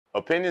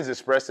Opinions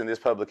expressed in this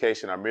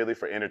publication are merely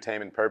for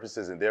entertainment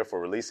purposes and therefore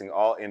releasing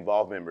all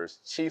involved members,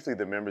 chiefly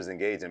the members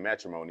engaged in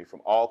matrimony,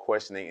 from all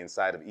questioning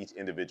inside of each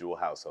individual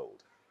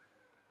household.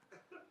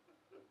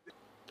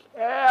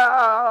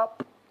 Yeah.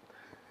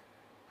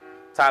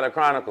 Tyler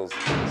Chronicles,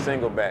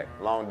 Singleback,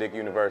 Long Dick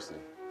University.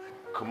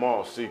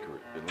 Kamal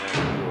Secret,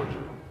 Atlanta,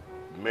 Georgia.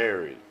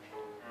 Married.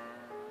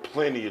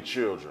 Plenty of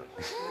children.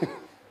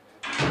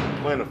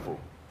 Plentiful.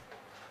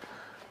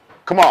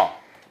 Come on.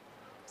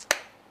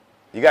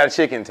 You got a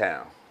chick in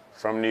town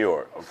from New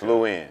York. Okay.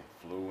 Flew in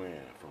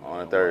from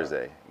on a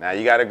Thursday. Now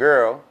you got a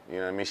girl, you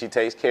know what I mean? She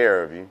takes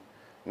care of you.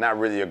 Not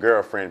really a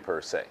girlfriend per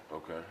se.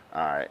 Okay.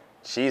 All right.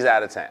 She's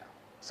out of town,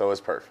 so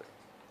it's perfect.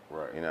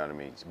 Right. You know what I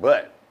mean?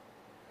 But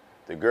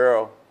the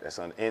girl that's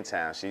in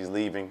town, she's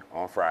leaving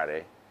on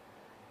Friday.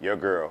 Your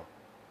girl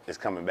is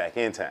coming back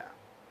in town.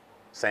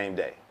 Same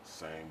day.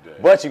 Same day.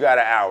 But you got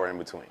an hour in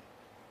between.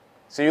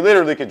 So you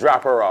literally could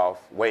drop her off,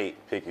 wait,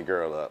 pick your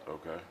girl up.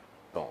 Okay.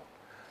 Boom.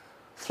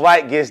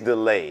 Flight gets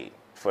delayed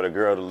for the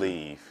girl to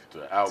leave.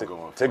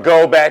 To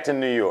go back to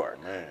New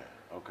York. Man,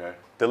 okay.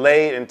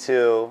 Delayed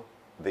until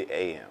the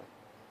a.m.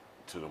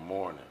 To the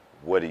morning.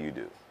 What do you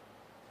do?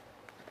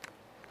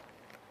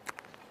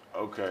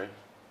 Okay.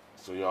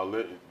 So y'all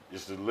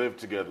it's a live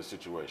together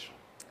situation.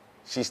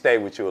 She stayed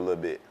with you a little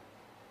bit.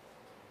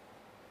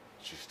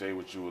 She stayed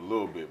with you a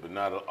little bit, but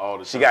not all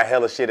the time. She got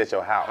hella shit at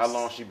your house. How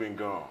long she been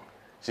gone?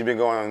 She been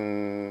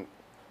gone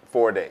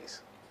 4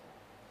 days.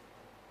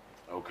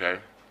 Okay.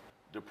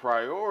 The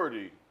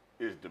priority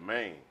is the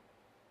main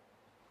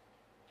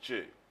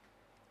chick.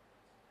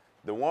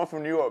 The one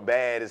from New York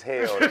bad as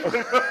hell.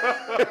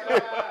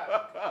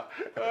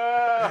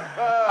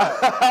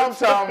 I'm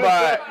talking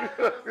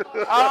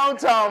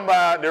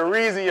about the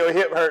reason your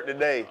hip hurt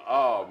today.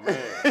 Oh, man.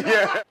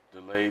 Yeah.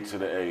 Delayed to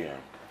the a.m.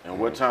 And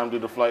what time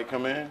did the flight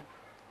come in?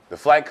 The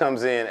flight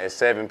comes in at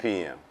 7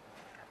 p.m.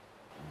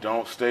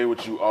 Don't stay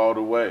with you all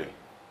the way.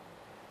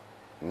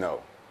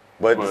 No.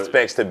 But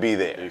expects to be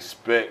there.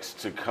 Expects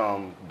to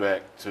come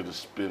back to the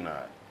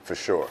spinot. For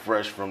sure.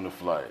 Fresh from the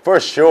flight. For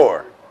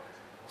sure.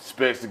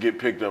 Expects to get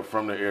picked up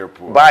from the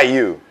airport. By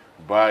you.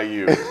 By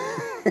you.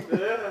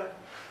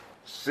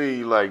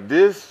 See, like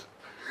this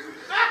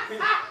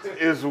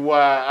is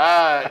why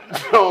I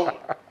don't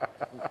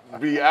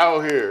be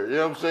out here. You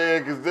know what I'm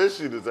saying? Because this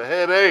shit is a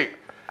headache,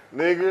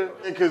 nigga.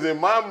 Because in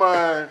my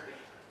mind,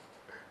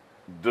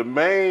 the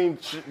main,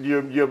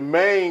 your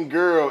main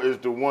girl is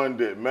the one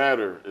that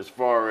matter as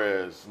far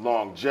as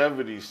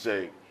longevity's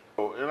sake.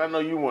 And I know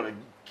you want to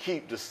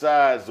keep the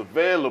sides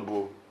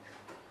available,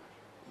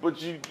 but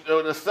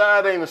the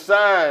side ain't a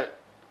side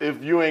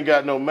if you ain't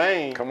got no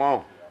main. Come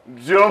on.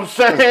 You know what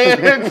I'm saying?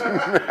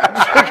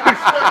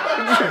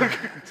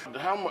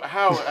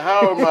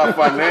 how am I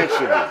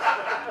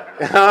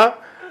financially? Huh?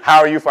 How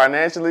are you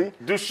financially?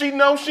 Does she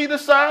know she the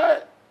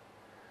side?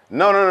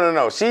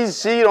 No. She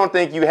don't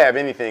think you have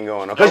anything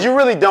going on. Because you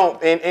really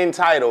don't, in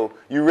title,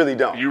 you really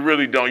don't. You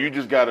really don't. You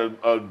just got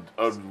a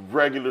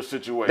regular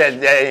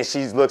situation. And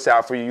she looks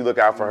out for you, you look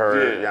out for her.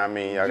 Yeah. You know what I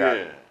mean?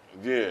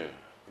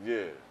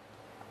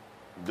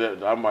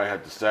 Yeah. I might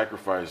have to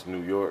sacrifice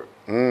New York.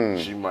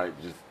 She might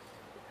just,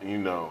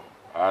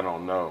 I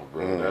don't know,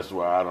 bro. That's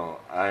why I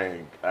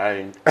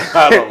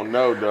don't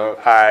know, dog.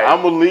 Right.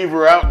 I'm gonna leave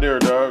her out there,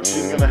 dog.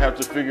 She's gonna have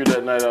to figure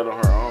that night out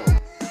on her own.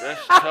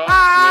 That's tough, man.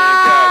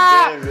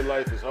 God damn, your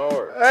life is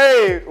hard.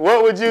 Hey,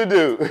 what would you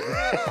do?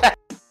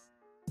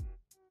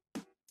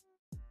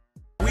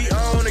 We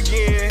on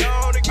again.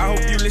 I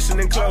hope you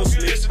listening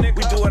closely.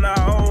 We doing our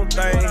own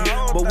thing,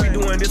 but we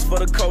doing this for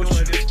the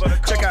culture.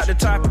 Check out the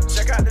topic.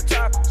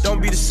 Don't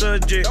be the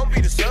subject.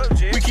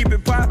 We keep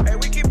it poppin'.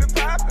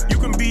 You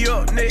can be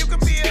up next.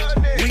 We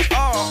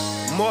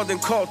are more than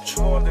culture.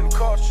 More than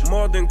culture.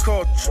 More than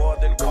culture.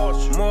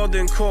 More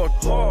than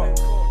culture.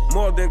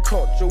 More than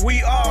culture.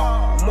 We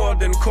are more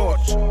than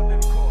culture.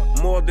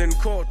 More than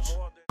culture.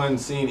 I haven't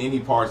seen any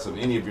parts of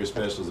any of your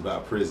specials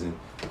about prison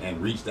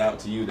and reached out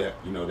to you that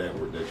you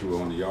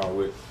were on the yard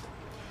with.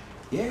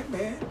 Yeah,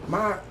 man.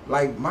 My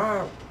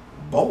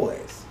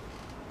boys,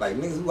 like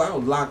niggas who I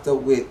was locked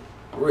up with,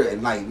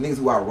 and like niggas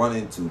who I run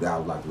into that I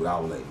was locked with, I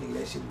was like, nigga,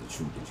 that shit was the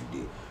truth that you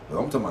did. But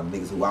I'm talking about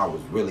niggas who I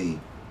was really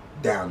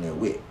down there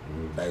with.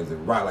 Like, it was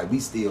right, like we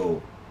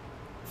still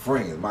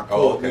friends. My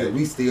niggas,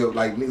 we still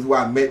like niggas who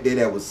I met there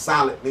that was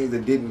solid, niggas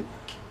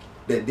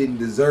that didn't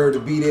deserve to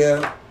be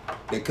there.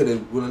 That could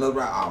have went another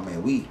route. Oh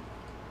man, we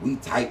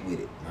tight with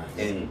it. Nice.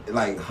 And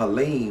like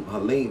Halim,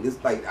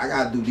 it's like I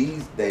gotta do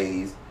these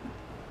days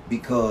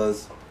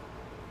because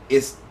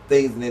it's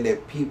things in there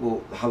that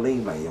people,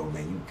 Halim like, yo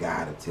man, you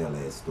gotta tell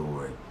that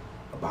story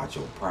about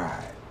your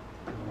pride.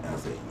 And I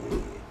said, yeah.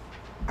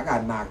 I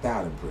got knocked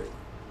out in prison.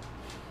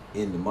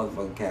 In the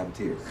motherfucking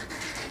cafeteria.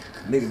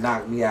 Nigga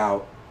knocked me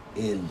out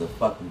in the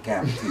fucking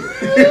cafeteria.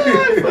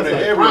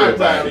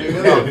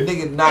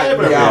 Nigga knocked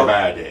me out.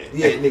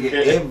 Yeah, nigga,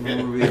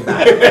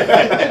 everybody.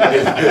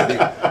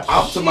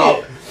 I'm talking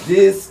about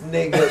this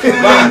nigga,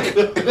 Ronnie.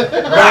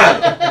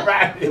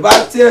 If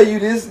I tell you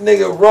this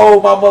nigga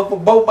rolled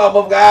both my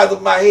motherfucking eyes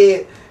up my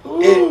head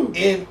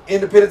in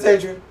the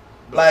penitentiary.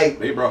 Like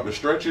They brought the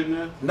stretcher in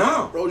there?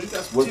 no. Bro, you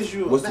got some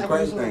tissue. What's the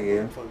crazy thing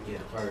is? Yeah,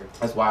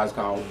 That's why it's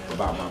called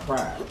About My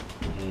Pride.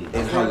 Mm-hmm.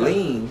 And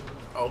Halim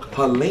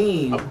okay.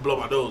 I'm gonna blow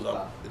my nose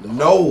out.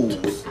 knows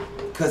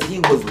because he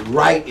was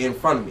right in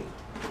front of me.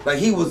 Like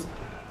he was.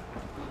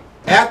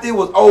 After it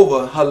was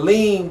over,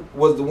 Halim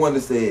was the one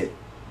that said,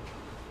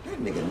 "That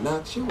nigga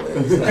knocked your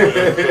ass out."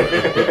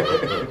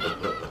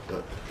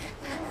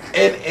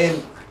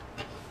 and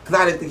because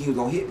I didn't think he was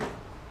gonna hit me.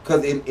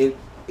 Because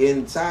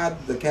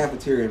inside the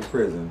cafeteria in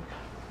prison,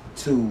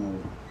 to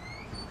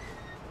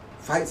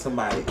fight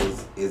somebody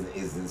is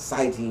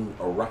inciting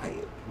a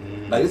riot.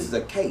 Like this is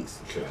a case.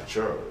 Okay,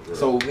 sure.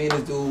 So me and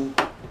this dude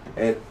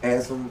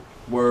had some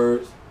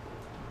words,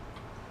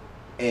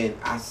 and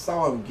I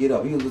saw him get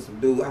up. He was with some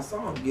dudes. I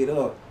saw him get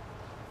up,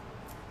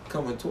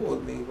 coming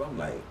towards me. But I'm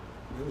like,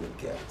 you in the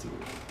cafeteria.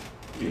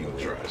 Ain't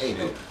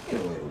no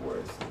way the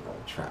words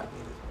gonna try me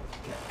in this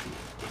cafeteria.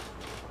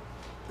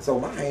 So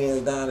my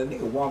hands down, the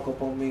nigga walk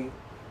up on me and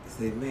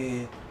said,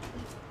 man,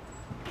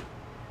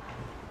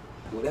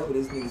 whatever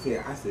this nigga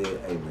said, I said,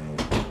 hey man,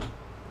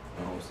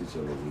 I don't sit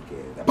your little weak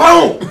ass down.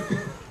 Boom!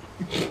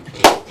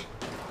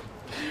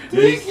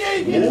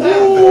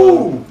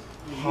 Ooh!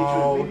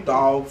 Hauled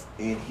off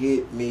and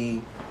hit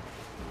me.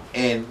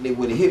 And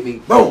when it hit me,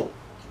 boom!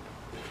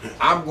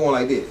 I'm going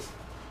like this.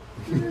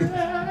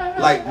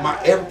 Like my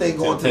everything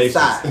going to the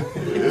side.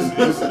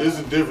 It's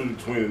a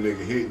difference between a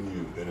nigga hitting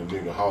you and a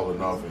nigga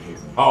hauling off and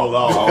hitting you. Haul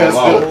off. That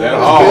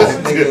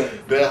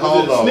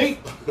haul off.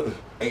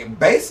 And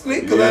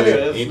basically, because I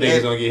Anything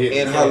is gonna get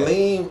hit. And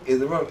Halim is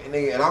the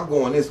nigga, and I'm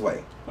going this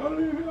way.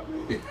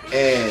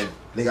 And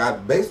nigga, I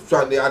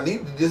basically I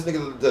need this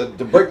nigga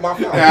to break my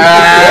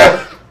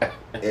mouth.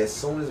 As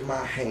soon as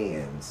my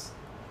hands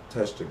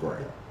touched the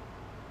ground,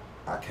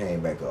 I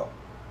came back up.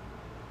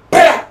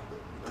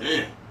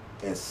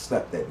 And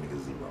slapped that nigga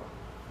Zero.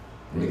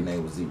 Nigga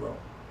name was Zero.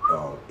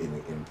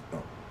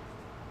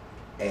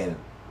 And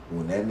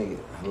when that nigga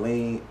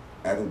Halim,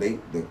 after the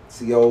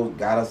CO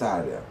got us out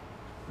of there,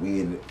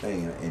 we in the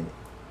thing, and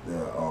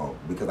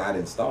because I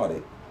didn't start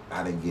it,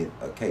 I didn't get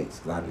a case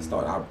because I didn't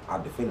start. I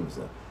defended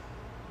myself.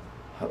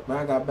 When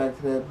I got back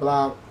to that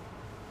block,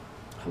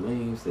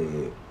 Halim said,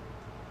 "That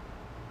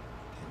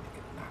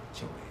nigga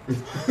knocked your ass."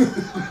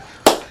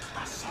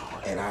 I saw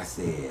it, and I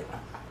said,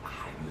 "I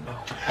know."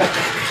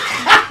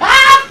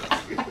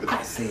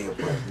 I said,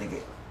 "But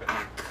nigga,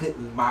 I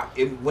couldn't."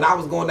 When I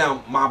was going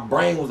down, my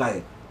brain was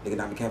like, "Nigga,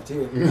 not in the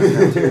cafeteria."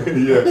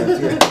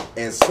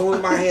 And as soon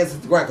as my hands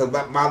hit the ground,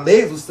 because my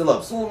legs was still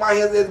up. As soon as my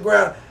hands hit the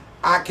ground,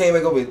 I came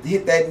back over and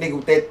hit that nigga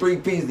with that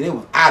 3-piece, and it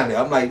was out of there.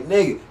 I'm like,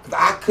 nigga, because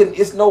I couldn't.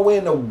 It's no way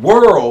in the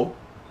world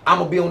I'm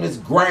gonna be on this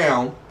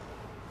ground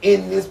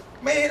in this.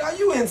 Man, are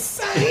you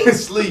insane?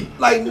 Sleep.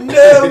 Like,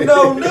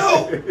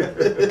 no.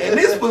 And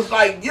this was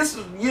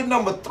year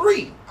number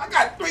 3. I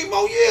got 3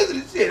 more years of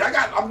this shit.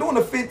 I'm doing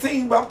the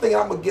 15, but I'm thinking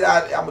I'm gonna get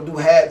out. I'm gonna do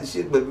half the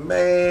shit. But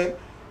man,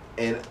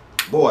 and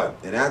boy,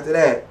 and after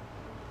that,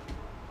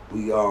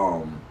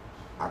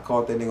 I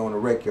caught that nigga on the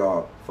rec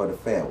yard for the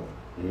fair one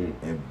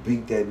and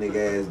beat that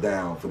nigga ass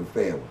down for the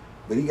fair one.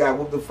 But he got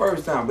whooped the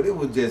first time. But it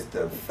was just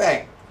the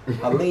fact.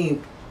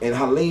 Halim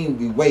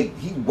be waiting.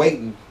 He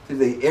waiting.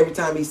 Every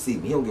time he see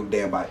me, he don't give a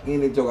damn about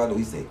any joke I do.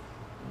 He say,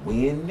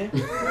 when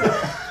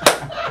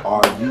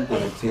are you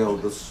gonna tell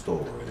the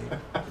story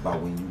about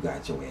when you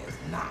got your ass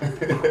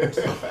knocked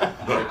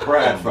out?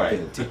 Pride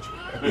fight.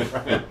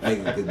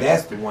 Cause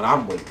that's the one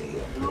I'm waiting to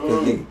hear.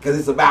 Cause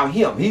it's about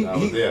him. He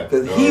was there,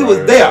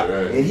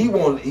 right. and he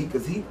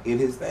in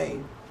his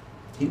thing,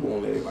 he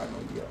won't let everybody know.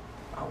 Yeah,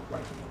 I was right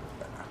on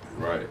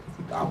Right.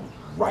 I was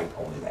right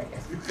on his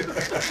ass.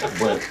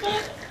 But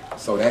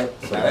so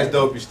that's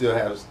dope. You still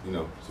have,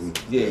 some.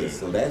 Yeah,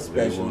 so that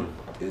special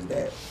is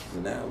that. So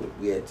now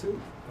we had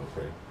 2.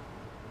 Okay.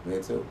 We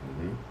had 2.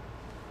 Mm-hmm.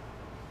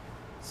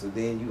 So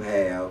then you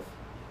have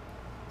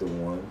the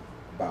one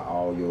about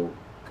all your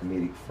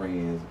comedic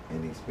friends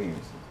and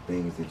experiences,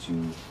 things that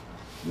you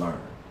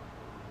learn.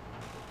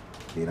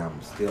 Then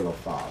I'm still a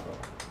father.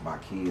 My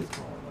kids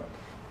growing up.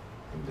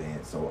 And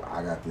then so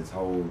I got this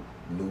whole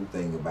new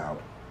thing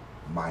about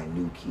my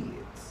new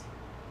kids.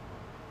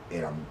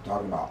 And I'm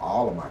talking about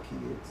all of my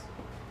kids,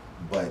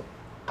 but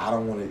I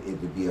don't want it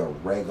to be a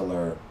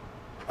regular,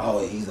 oh,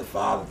 he's a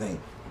father thing.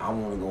 I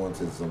want to go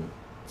into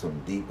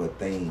some deeper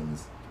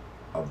things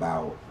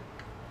about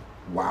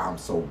why I'm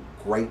so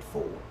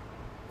grateful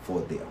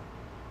for them.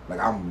 Like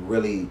I'm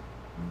really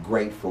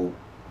grateful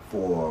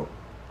for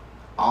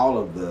all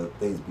of the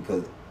things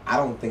because I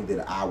don't think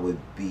that I would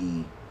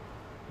be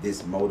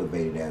this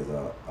motivated as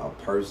a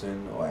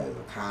person or as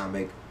a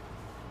comic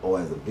or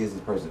as a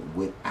business person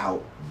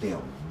without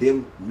them.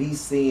 Me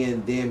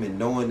seeing them and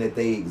knowing that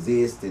they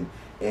exist and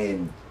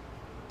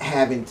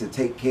having to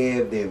take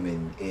care of them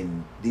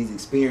and these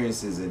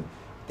experiences and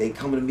they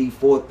coming to me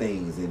for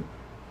things and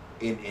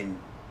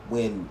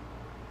when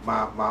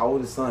my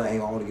oldest son, hey,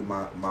 I want to get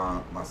my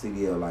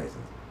CDL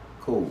license.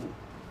 Cool.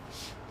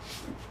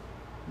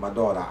 my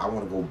daughter, I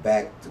want to go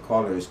back to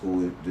culinary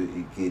school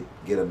to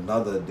get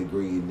another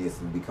degree in this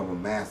and become a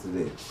master of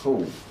this.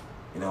 Cool.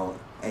 You know,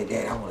 hey,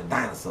 Dad, I want a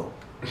dinosaur.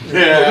 Cool.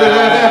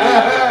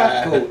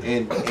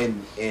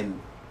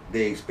 And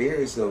the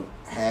experience of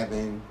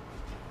having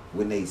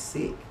when they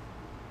sick.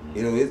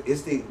 You know,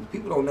 it's the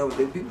people don't know.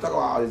 People talk about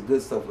all this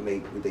good stuff when they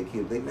with their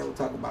kids. They never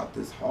talk about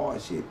this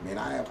hard shit, man.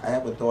 I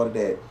have a daughter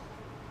that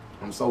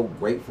I'm so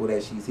grateful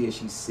that she's here.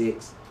 She's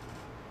 6,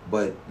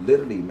 but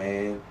literally,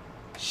 man,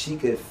 she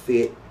could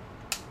fit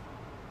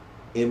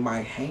in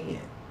my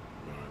hand.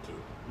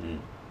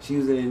 She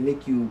was in the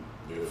NICU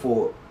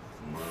for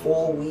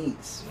 4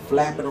 weeks,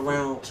 flapping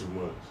around. 2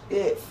 months.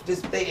 Yeah,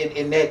 just stay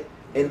in that,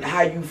 and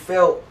how you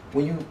felt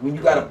when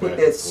you gotta put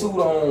that suit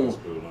on,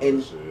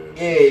 and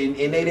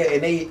and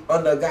they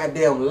under a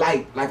goddamn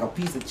light like a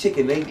piece of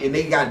chicken, and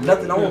they got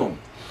nothing on them.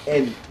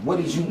 And what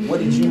did you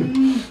feel? You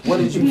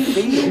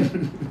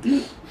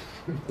know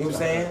what I'm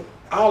saying?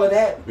 All of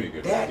that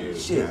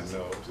shit.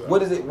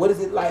 What is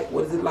it like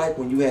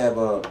when you have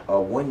a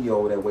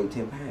 1-year-old that weighs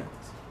 10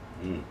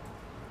 pounds?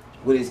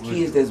 With his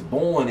kids that's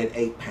born at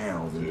 8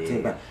 pounds and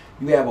 10 pounds.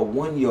 You have a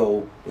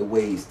 1-year-old that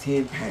weighs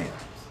 10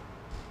 pounds.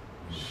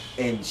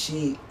 And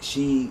she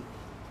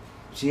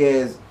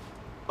has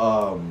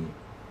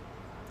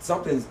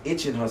something's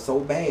itching her so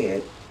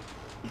bad,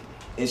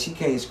 and she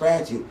can't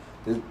scratch it.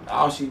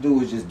 All she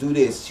do is just do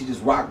this. She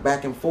just rock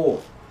back and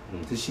forth.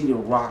 So she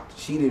didn't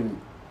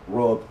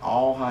rub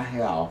all her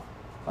hair off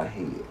her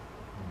head.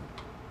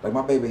 Like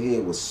my baby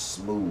head was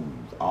smooth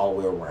all the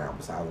way around,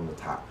 besides on the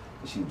top.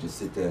 And she would just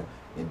sit there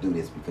and do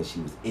this because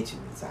she was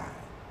itching inside.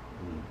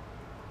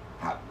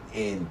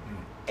 And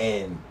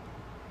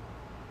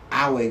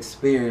our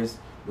experience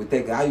with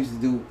that, I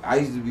used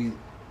to be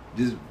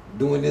just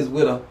doing this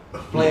with her,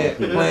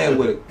 playing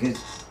with her. Cause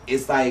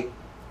it's like,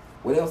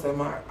 what else I'm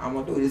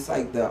gonna do? It's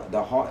like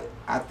the heart.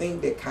 I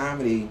think that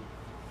comedy,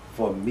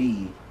 for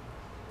me,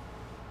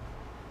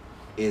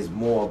 is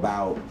more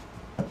about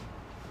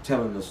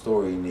telling the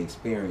story and the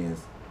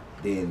experience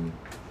than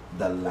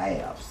the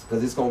laughs.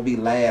 Cause it's gonna be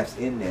laughs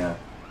in there,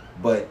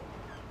 but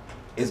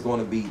it's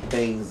gonna be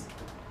things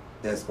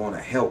that's gonna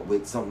help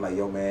with something like,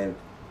 yo, man,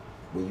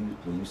 when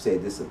you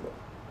said this about,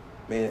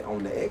 man,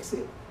 on the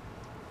exit,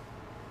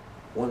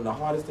 one of the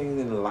hardest things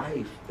in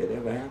life that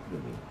ever happened to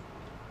me.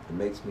 It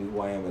makes me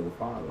who I am as a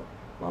father.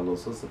 My little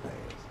sister passed.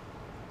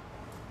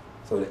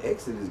 So the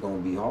exit is gonna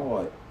be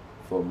hard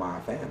for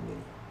my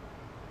family.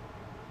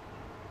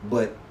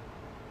 But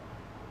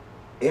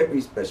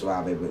every special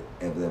I've ever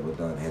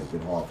done has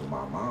been hard for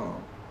my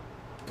mom.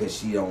 Cause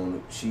she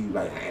don't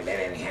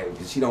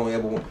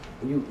ever want,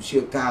 she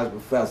a college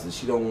professor,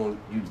 she don't want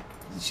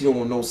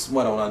no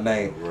smut on her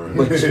name.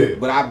 Right.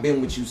 But I've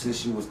been with you since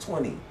she was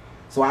 20.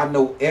 So I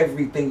know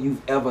everything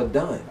you've ever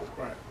done.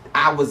 Right.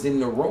 I was in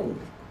the room.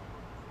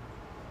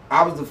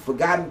 I was the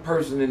forgotten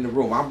person in the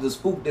room. I was the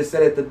spook that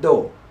sat at the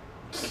door.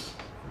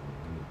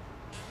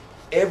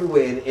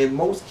 Everywhere, and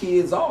most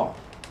kids are.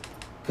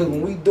 Because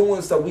when we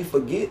doing stuff, we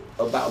forget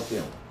about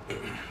them.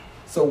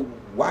 So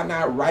why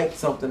not write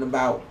something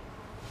about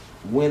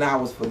when I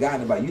was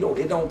forgotten about?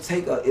 It don't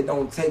take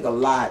a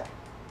lot.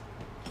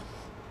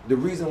 The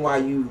reason why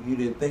you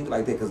didn't think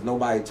like that, because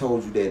nobody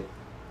told you that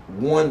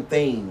one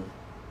thing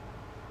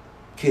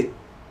could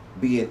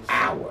be an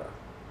hour.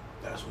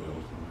 That's what I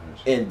was gonna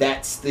ask. And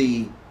that's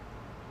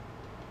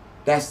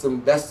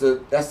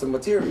the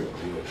material.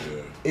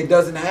 Yeah. It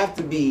doesn't have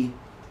to be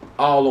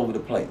all over the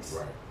place.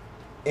 Right.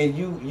 And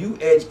you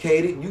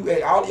educated,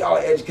 all y'all are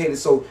educated,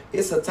 so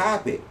it's a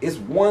topic. It's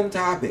one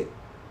topic.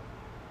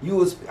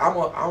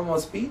 I'm a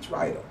speech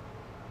writer.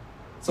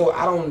 So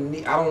I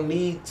don't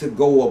need to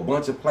go a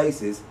bunch of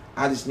places.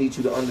 I just need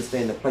you to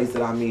understand the place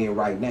that I'm in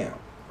right now.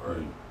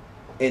 Right.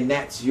 And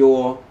that's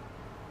your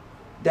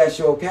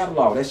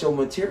catalog, that's your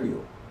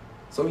material.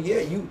 So yeah,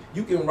 you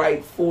can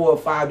write 4 or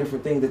 5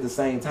 different things at the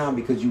same time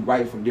because you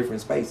write from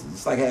different spaces.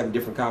 It's like having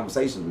different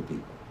conversations with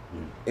people.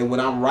 And when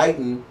I'm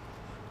writing,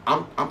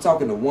 I'm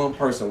talking to one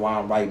person while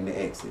I'm writing the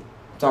exit.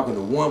 I'm talking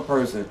to one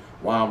person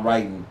while I'm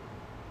writing, you know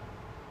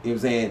what I'm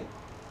saying,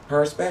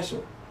 her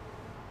special.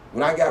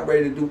 When I got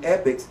ready to do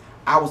epics,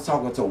 I was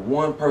talking to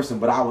one person,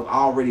 but I was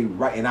already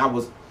writing. I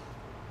was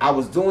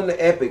doing the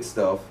epic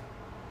stuff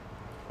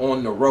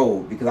on the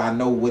road because I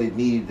know what it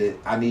needed.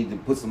 I needed to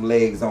put some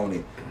legs on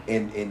it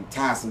and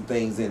tie some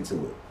things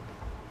into it.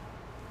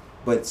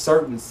 But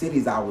certain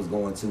cities I was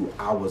going to,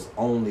 I was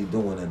only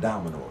doing a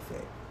domino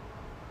effect.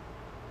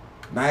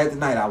 Night after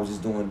night, I was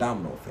just doing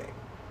domino effect.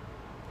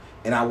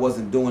 And I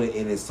wasn't doing it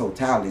in its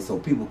totality, so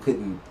people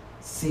couldn't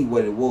see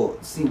what it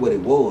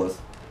was.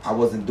 I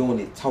wasn't doing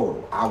it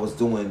total. I was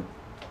doing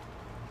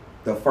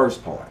the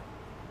first part.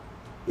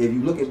 If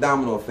you look at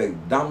domino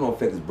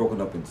effect is broken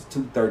up into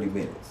 2 30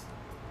 minutes.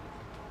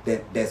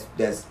 That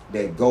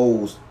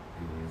goes,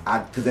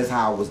 because that's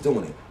how I was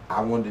doing it.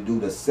 I wanted to do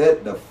the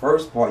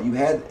first part.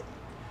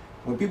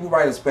 When people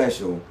write a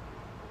special,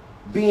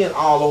 being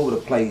all over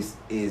the place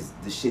is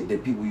the shit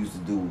that people used to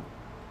do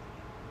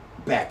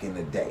back in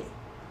the day.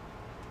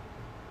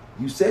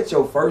 You set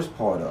your first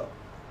part up,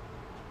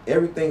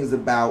 everything is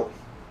about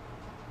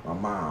my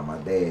mom, my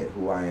dad,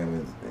 who I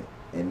am,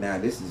 and now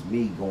this is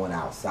me going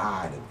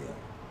outside of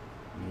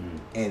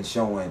them and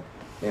showing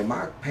that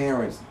my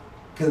parents.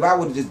 Because if I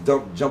would have just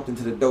jumped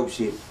into the dope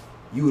shit,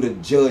 you would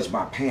have judged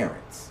my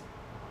parents.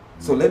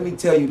 So let me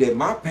tell you that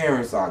my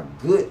parents are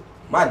good.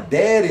 My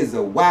dad is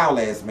a wild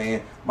ass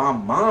man. My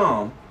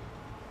mom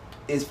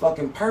is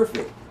fucking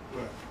perfect.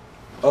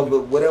 Of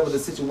whatever the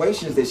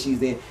situations that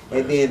she's in.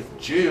 And then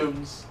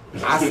Gyms.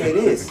 I say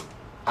this.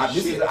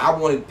 I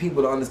wanted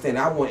people to understand.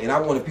 I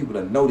wanted people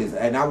to know this.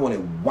 And I wanted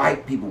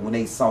white people when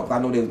they saw it, 'cause I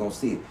know they was gonna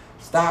see it.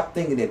 Stop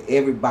thinking that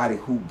everybody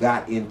who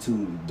got into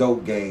the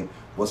dope game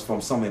was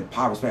from some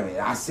impoverished family.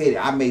 And I said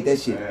it. I made that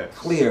shit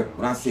clear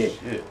when I said,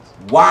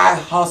 why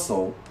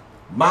hustle?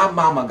 My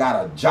mama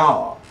got a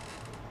job.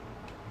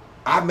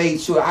 I made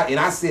sure, and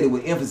I said it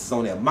with emphasis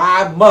on that.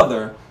 My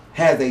mother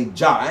has a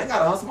job. I ain't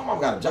got a hustle. My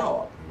mama got a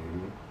job.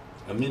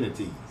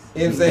 Amenities.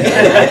 You know what I'm saying? You know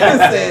what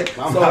I'm saying?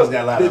 My mom's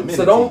got a lot of amenities.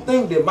 So don't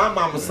think that my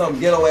mama's some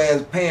ghetto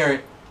ass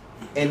parent,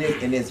 and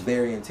it's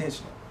very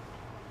intentional.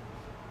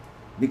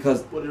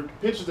 Because the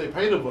pictures they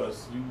paint of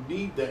us, you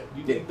need that.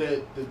 You need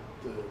that.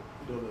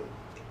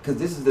 Because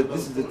this is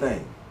the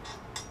thing.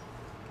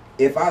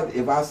 If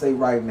I say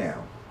right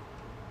now,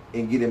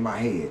 and get in my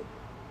head,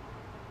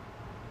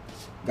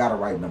 gotta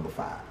write number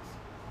 5.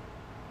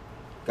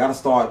 Gotta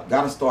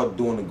start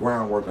doing the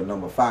groundwork of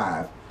number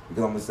 5,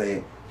 because I'm gonna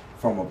say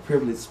from a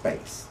privileged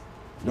space.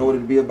 You know what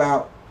it'd be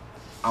about?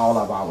 All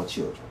of our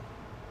children.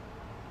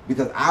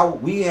 Because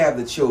we have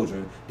the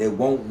children that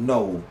won't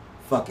know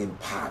fucking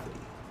poverty.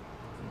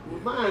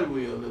 Mine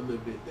will a little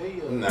bit. They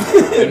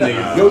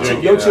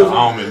Your children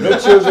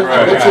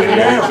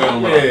now.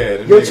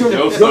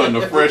 Your son,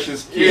 the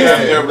freshest kid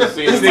I've ever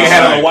seen. This nigga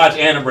had to watch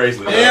Anna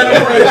bracelet.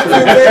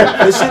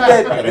 The shit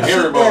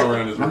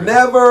that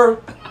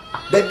never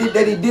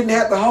that he didn't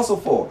have to hustle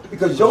for.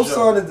 Because your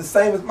son is the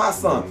same as my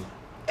son.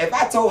 If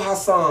I told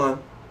Hassan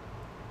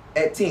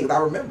at 10, because I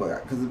remember,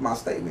 because it's my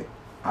statement,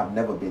 I've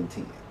never been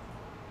 10.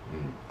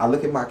 I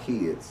look at my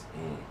kids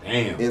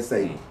and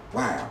say,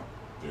 wow.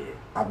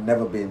 I've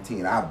never been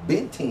 10. I've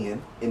been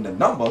 10 in the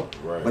number,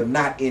 but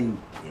not in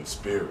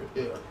spirit.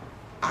 Yeah.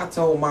 I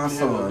told my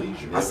son,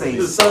 I say,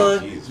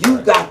 son,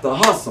 you got the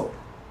hustle.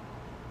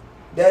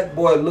 That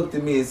boy looked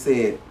at me and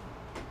said,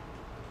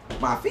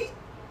 my feet?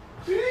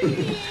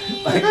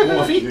 Like,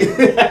 my feet?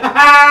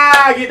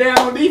 Get down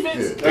on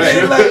defense?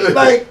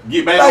 Like,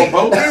 get back on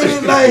both?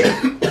 Like,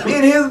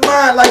 in his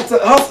mind, like, to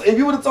hustle. If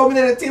you would have told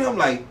me that at 10, I'm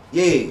like,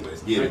 yeah.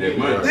 Let's get it that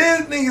money.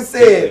 This nigga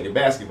said,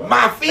 basketball.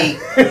 my feet.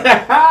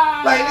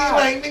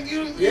 Nigga,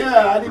 you.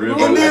 Yeah, I didn't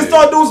And then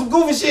start doing some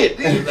goofy shit.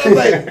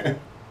 Like,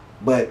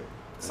 but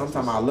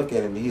sometimes I look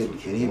at him and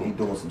he'll be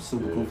doing some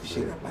super goofy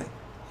shit. I'm like,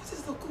 who's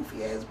this little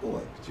goofy ass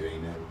boy? But you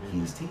ain't never been.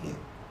 He's 10.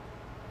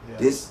 Yeah.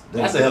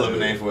 That's a hell of a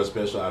name for a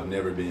special. I've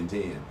never been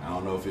 10. I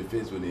don't know if it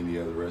fits with any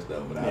other rest of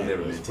them, but I've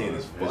never been 10.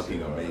 It's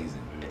fucking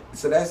amazing.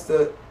 So that's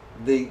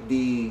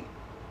the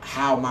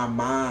how my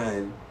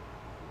mind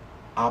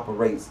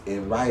operates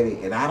in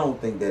writing, and I don't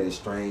think that is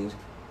strange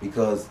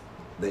because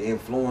the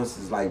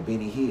influences like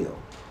Benny Hill.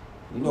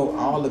 You know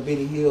all the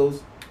Benny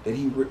Hills that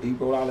he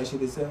wrote all that shit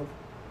himself.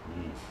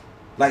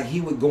 Like he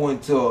would go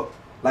into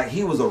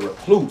he was a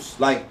recluse.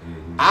 Like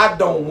I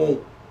don't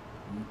want.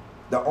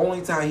 The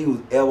only time he was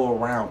ever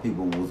around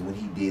people was when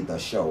he did the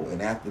show, and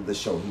after the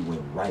show, he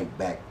went right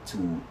back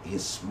to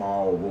his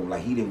small room.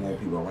 Like he didn't want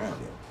people around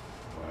him.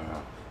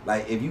 Wow.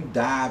 Like if you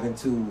dive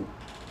into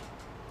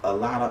a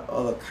lot of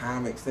other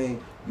comics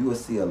things, you will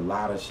see a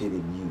lot of shit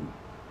in you.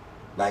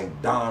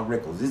 Like Don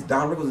Rickles.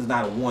 Don Rickles is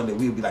not a one that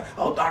we would be like,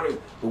 oh, Don Rickles.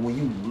 But when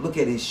you look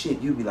at his shit,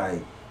 you'd be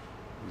like,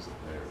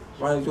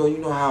 Ronnie Joe, you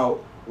know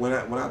how when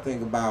I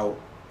think about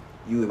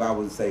you, if I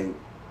would say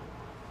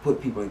put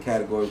people in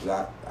categories,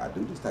 I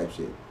do this type of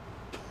shit.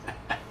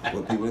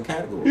 Put people in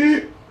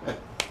categories.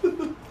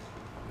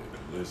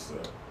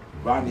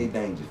 Rodney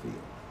Dangerfield.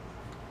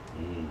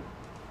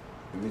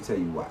 Let me tell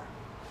you why.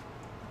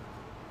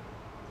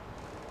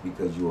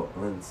 Because you're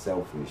an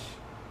unselfish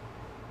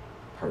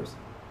person.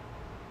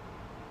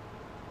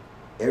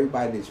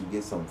 Everybody that you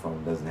get something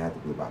from doesn't have to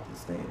be about the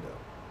stand-up.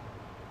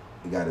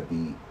 It got to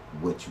be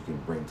what you can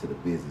bring to the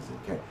business.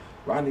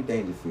 Rodney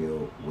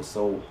Dangerfield was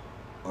so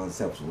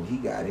unselfish. When he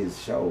got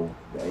his show,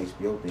 the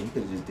HBO thing, he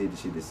could have just did the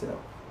shit himself.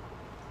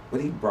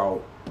 But he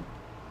brought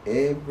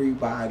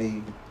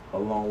everybody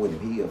along with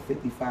him. He a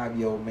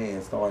 55-year-old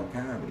man starting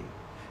comedy.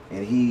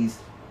 And he's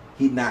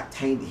not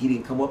tainted. He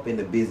didn't come up in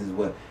the business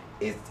where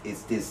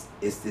it's this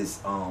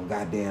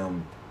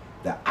goddamn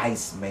the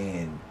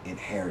Iceman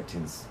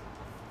inheritance.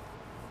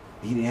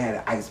 He didn't have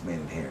the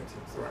Iceman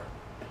inheritance. Right.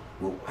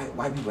 Well,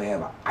 white people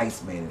have an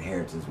Iceman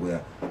inheritance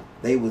where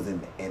they was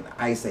in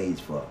Ice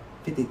Age for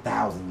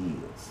 50,000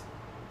 years.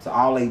 So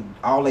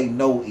all they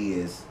know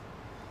is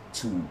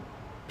to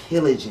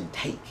pillage and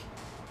take.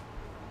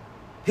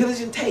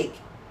 Pillage and take.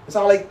 That's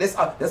all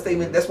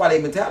that's why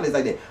their mentality is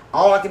like that.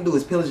 All I can do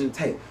is pillage and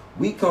take.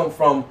 We come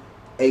from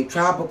a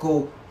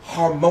tropical,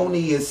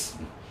 harmonious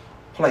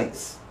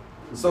place.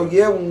 So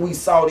yeah, when we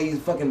saw these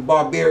fucking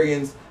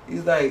barbarians,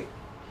 he's like,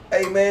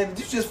 "Hey man, did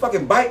you just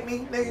fucking bite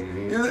me,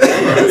 nigga?"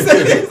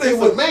 It's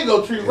a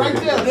mango tree right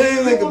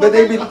there. But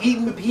they've been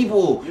eating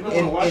people You don't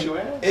want to wash your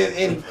ass?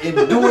 and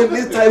doing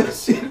this type of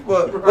shit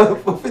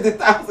for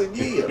 50,000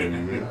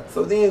 years.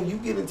 So then you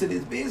get into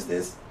this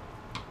business,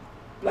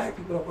 black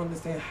people don't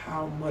understand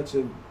how much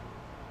of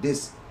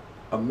this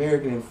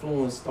American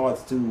influence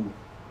starts to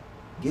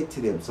get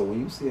to them. So when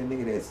you see a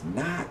nigga that's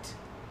not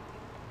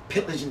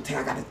pillaging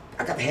town,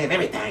 I got to have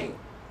everything.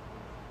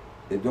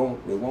 They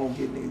won't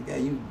get niggas. Yeah,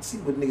 you see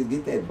what niggas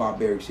get that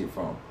barbaric shit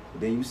from.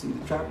 But then you see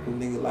the tropical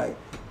nigga like,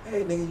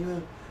 hey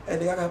nigga, hey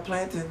nigga, I got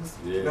plantains.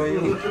 Yeah. You know,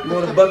 you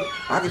want a buck?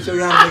 I can show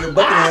you how to make a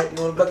bucket hat.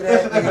 You want a bucket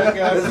hat?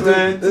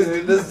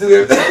 Nigga? Let's do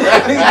everything.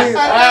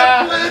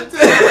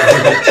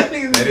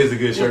 That is a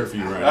good shirt for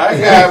you, right? I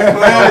got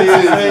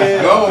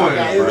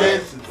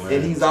plantains going.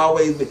 And he's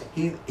always been,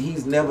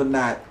 he's never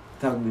not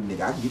talking to me,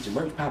 nigga. I can get your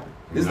merch popping.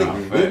 This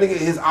nigga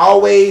is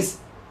always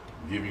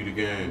Give you the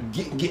game.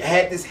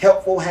 Had this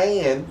helpful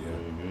hand, Yeah.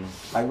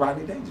 like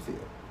Rodney Dangerfield.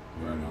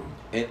 Right on.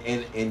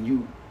 And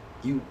you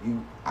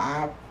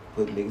I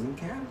put niggas in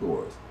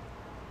categories.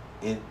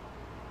 And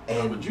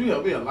But you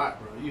helped me a lot,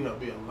 bro. You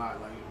helped me a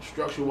lot. Like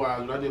structure wise,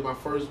 when I did my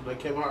first, when I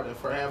came out, that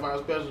first half hour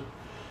special,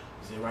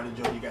 I said, Rodney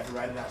Joe, you got to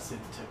write it out, send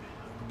it to me.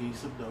 I'm gonna give you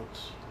some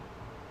notes.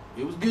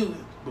 It was good,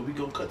 but we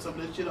gonna cut some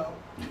of this shit off.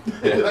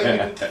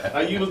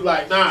 like you was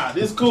like, nah,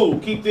 this cool.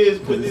 Keep this,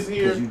 put this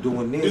here. Because you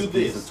doing this, do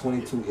this. it's a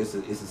 22. It's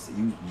a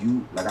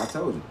you like I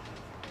told you.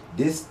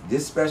 This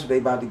special they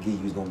about to give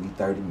you is gonna be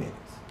 30 minutes.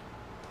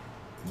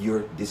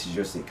 This is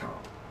your sitcom.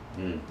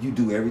 You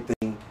do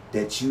everything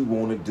that you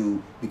want to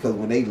do because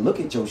when they look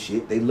at your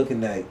shit, they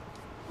looking like,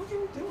 what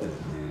can we do with it?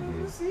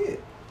 Let's see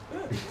it.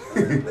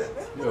 Think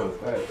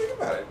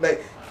about it.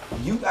 Like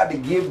you got to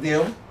give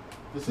them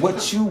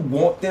what you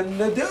want them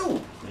to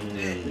do.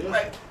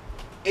 Like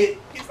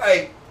it's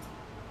like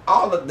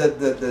all of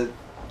the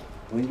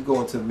when you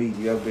go into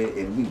media,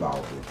 and we've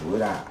all been through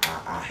it.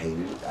 I hate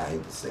it. I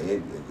hate to say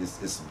it.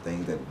 It's some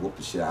things that whoop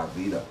the shit out of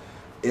me.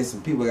 It's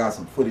some people got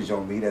some footage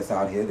on me that's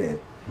out here that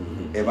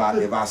if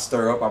I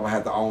stir up, I'm gonna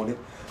have to own it.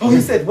 Oh, he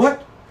said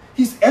what?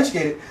 He's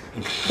educated.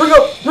 Bring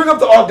up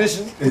the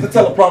audition with the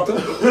teleprompter.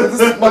 This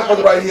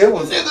motherfucker right here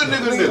was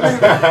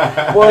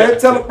nigga. Boy, that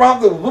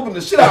teleprompter was whooping the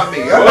shit out of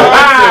me.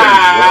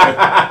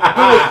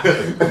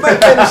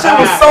 Man, the shit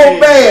was so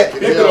bad.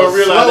 They don't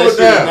realize that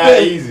shit is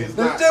not easy.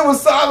 The shit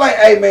was so I'm like,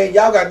 hey man,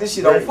 y'all got this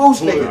shit on food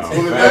niggas.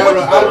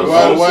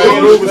 Why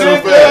you moving so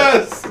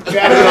fast?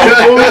 Got it on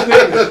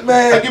food.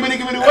 Man, Give me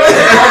the way.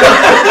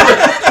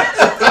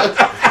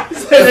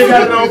 They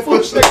got it on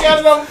food. They got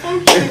it on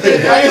food.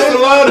 I used to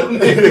love them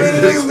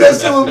niggas.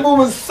 that shit was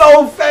moving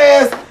so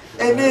fast.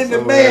 And then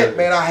the man,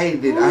 I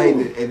hated it.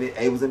 And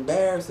it was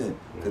embarrassing.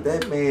 Because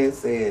that man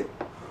said,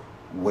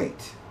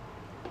 wait.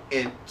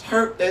 And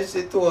turned that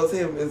shit towards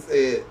him and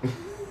said,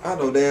 I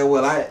know damn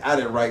well I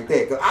didn't write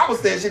that. Because I was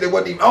saying shit that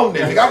wasn't even on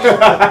there.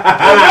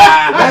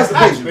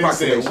 Masturbation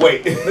proclamation.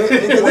 Wait.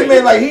 Because that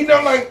man, like, he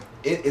know, like,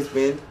 it's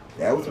been,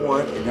 that was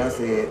one. And I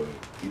said,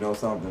 you know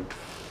something?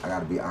 I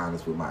gotta be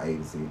honest with my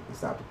agency and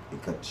stop and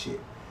cut the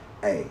shit.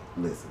 Hey,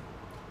 listen,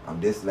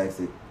 I'm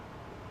dyslexic.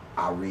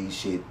 I read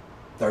shit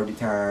 30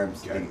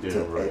 times. And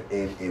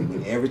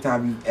when every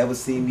time you ever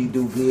seen me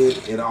do good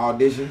in an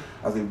audition,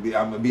 I'm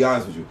gonna be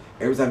honest with you.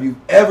 Every time you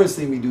ever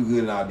seen me do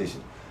good in an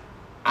audition,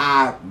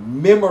 I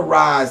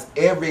memorize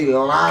every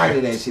line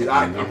of that shit.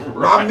 My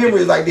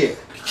memory is like that.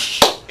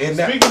 And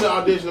speaking of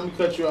audition, let me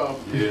cut you off.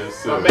 Yes,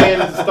 sir. My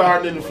man is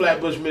starring in the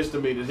Flatbush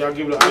Misdemeanors. Y'all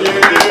give it a Hey!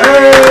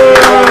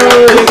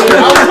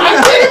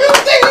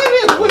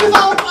 What is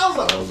all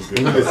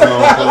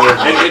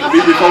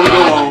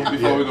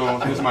Before we go on,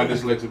 this is my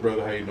dyslexic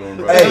brother. How you doing,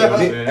 brother?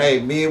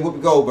 Hey, me and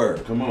Whoopi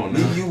Goldberg. Come on,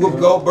 Me, now. you, Whoopi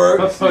Goldberg,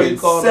 and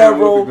Several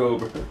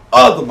several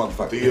other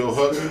motherfuckers. Theo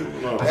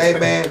Hudson. No. Hey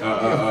man,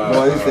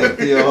 boy, he said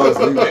Theo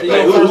Hudson.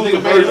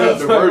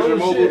 The Virgin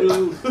Mobile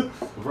dude? The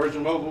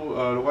Virgin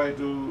Mobile, the white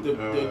dude. The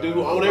dude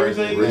who owned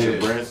everything?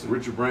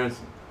 Richard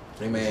Branson.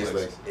 Hey man,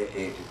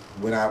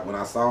 when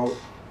I saw it,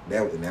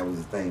 that was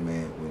the thing,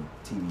 man. When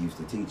TV used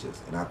to teach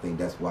us, and I think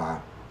that's why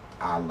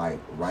I like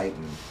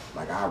writing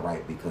like I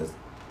write, because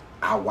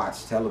I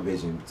watch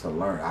television to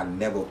learn. I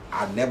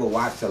never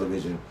watch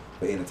television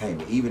for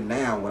entertainment. Even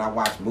now, when I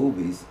watch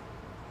movies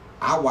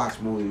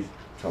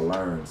to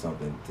learn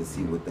something, to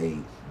see what they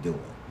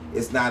doing.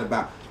 It's not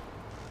about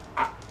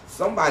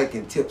somebody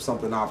can tip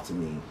something off to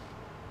me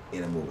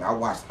in a movie. I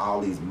watched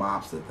all these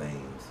mobster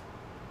things,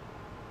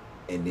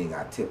 and then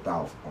got tipped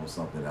off on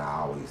something that I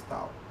always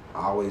thought.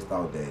 I always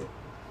thought that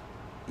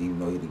even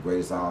though he's the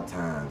greatest of all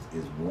times,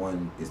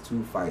 is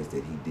two fights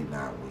that he did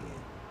not win.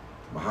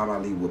 Muhammad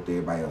Ali whooped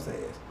everybody else's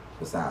ass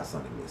besides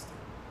Sonny Liston.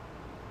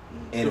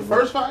 And the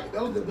first fight,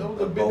 that was a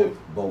big.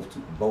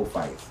 Both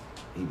fights,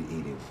 he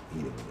didn't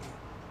win.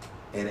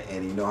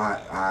 And you know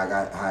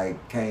how it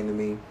came to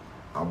me?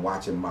 I'm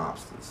watching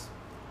mobsters.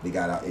 They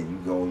got, and you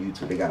go on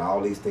YouTube, they got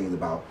all these things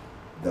about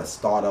the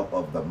startup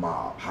of the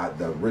mob, how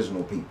the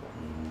original people.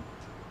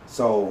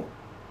 So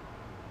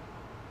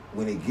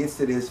when it gets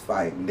to this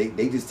fight, and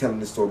they just telling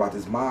this story about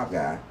this mob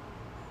guy,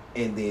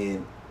 and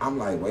then I'm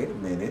like, wait a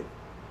minute,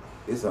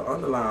 it's an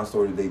underlying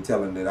story that they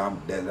telling that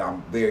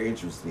I'm very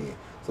interested in.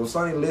 So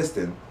Sonny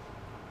Liston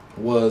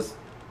was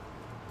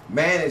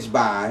managed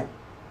by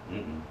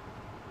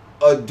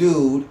a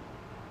dude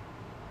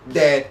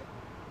that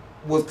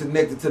was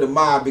connected to the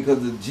mob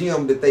because the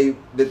gym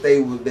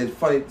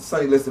that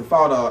Sonny Liston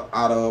fought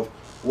out of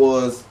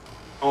was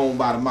owned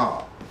by the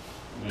mob.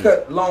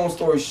 Cut long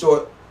story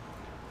short,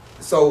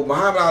 so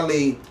Muhammad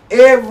Ali,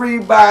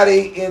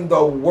 everybody in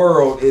the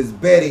world is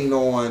betting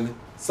on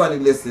Sonny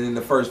Liston in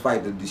the first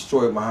fight to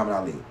destroy Muhammad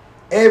Ali.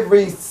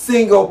 Every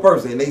single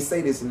person, and they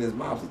say this in this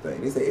mobster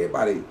thing. They say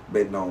everybody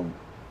betting on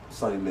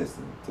Sonny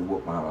Liston to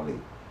whoop Muhammad Ali.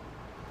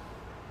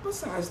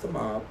 Besides the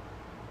mob.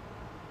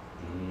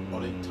 Oh,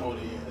 they told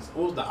it.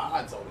 What was the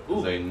odds on it?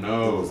 Ooh. They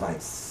know. It was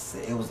like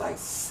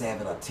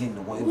 7 or 10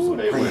 to 1. It was Ooh, some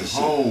they crazy went shit.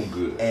 home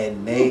good.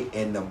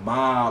 And the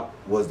mob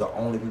was the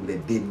only people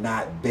that did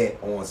not bet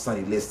on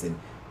Sonny Liston.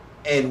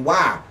 And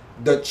why?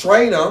 The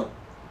trainer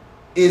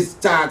is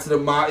tied to the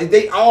mob.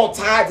 They all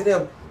tied to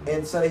them.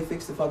 And so they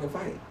fixed the fucking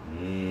fight.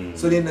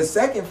 So then the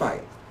second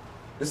fight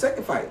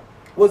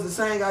was the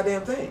same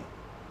goddamn thing.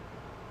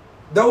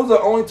 Those are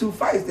the only 2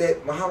 fights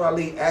that Muhammad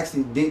Ali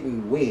actually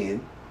didn't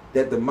win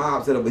that the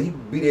mob set up, but he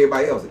beat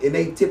everybody else. And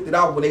they tipped it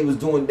off when they was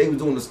doing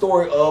the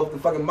story of the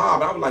fucking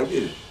mob. And I was like,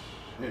 dude,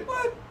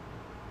 what?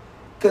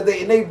 Because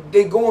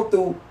they going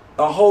through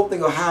a whole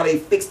thing of how they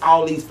fixed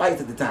all these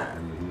fights at the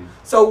time.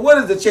 So what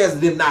is the chance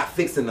of them not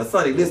fixing the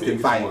Sonny Liston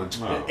fight?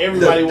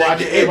 Everybody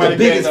watching. Everybody the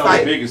biggest fight.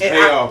 The biggest And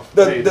payoff.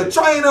 The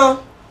trainer,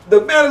 the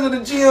manager of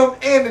the gym,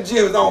 and the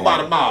gym is owned by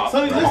the mob.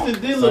 Sonny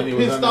Liston did look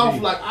pissed off.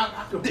 Like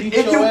I could beat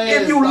If your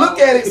ass. if you look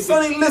at it,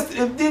 Sonny Liston,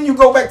 and then you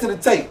go back to the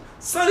tape.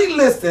 Sonny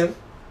Liston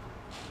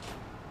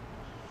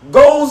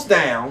goes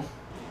down,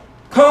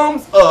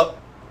 comes up,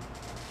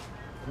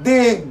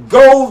 then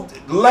goes,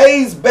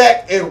 lays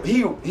back, and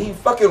he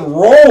fucking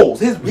rolls.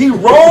 He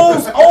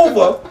rolls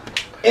over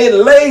and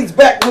lays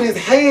back with his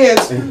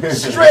hands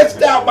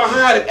stretched out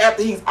behind him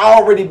after he's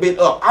already been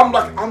up. I'm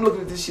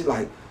looking at this shit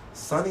like,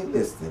 Sonny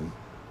Liston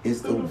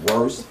is the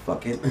worst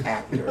fucking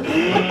actor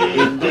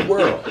in the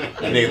world.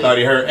 And they thought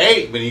he heard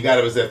 8, but he got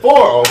it at 4.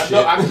 Oh shit!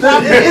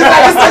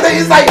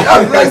 It's like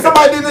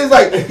somebody did this.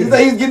 Like he's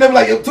getting up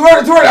like 200.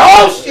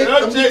 Oh shit!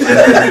 That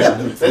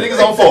nigga's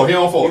on 4. He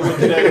on 4. He went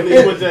to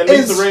that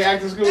Lisa Ray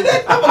acting school. Lisa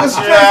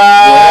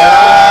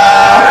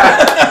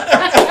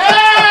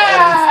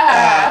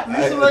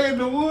Ray in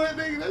the wood,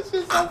 nigga. That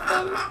shit's so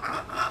funny.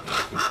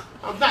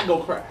 I'm not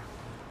gonna cry.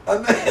 I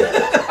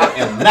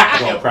am not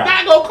gonna cry.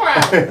 Not gonna cry.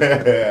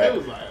 It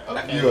was like,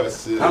 okay.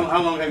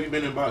 How long have you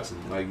been in boxing?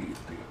 Like,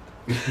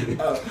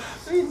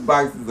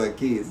 boxing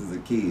as a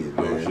kid, man.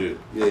 Oh shit.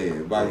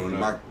 Yeah, boxing.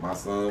 My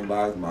son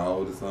boxed, my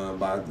oldest son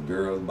boxed, the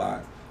girls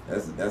boxed.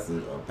 That's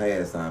a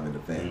pastime in the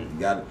family. You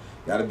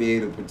gotta be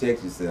able to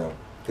protect yourself,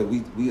 cause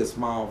we a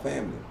small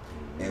family.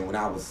 And when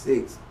I was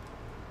 6,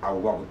 I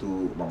was walking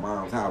through my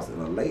mom's house,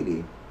 and a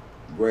lady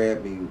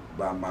grabbed me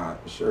by my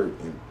shirt,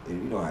 and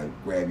you know how you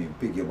grab you and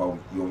pick you up on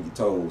your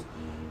toes.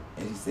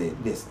 And she said,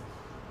 listen,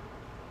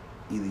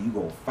 either you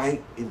gonna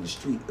fight in the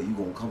street or you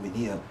gonna come in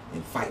here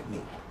and fight me.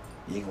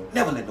 You ain't gonna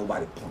never let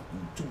nobody punk you.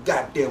 Too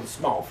goddamn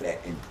small for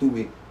that. And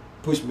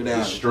pushed me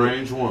down. A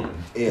strange woman.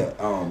 Yeah, it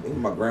was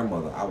my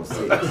grandmother. I was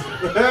 6.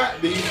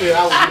 Then you said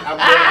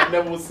I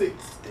never was 6.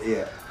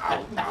 Yeah, I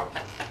was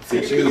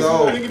 6 years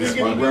old.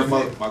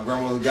 My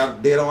grandmother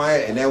got dead on my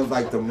head, and that was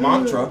like the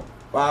mantra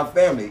for our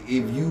family.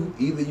 If you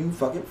either you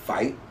fucking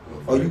fight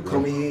or you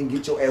come in here and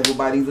get your ass with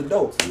by these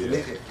adults. Yeah.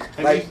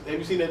 Like, have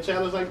you seen that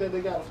challenge like that they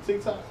got on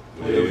TikTok?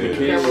 Yeah. The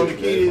camera on the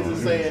kids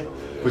is saying,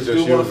 Put this your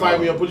dude want shoes to fight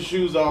on. me, or put your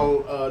shoes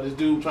on. This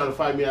dude trying to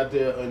fight me out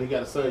there, and he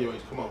got a son your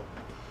age. Come on.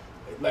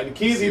 Like the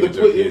kids See either what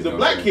your kids the gonna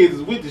black say. kids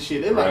is with the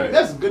shit. They're like, Right.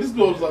 that's good. This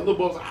girl was like, little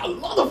boy was like, I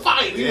love the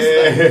fight. He was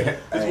Yeah. like,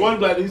 this one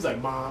black dude, he's like,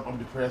 Mom, I'm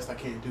depressed. I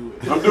can't do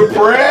it. I'm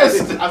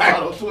depressed. I saw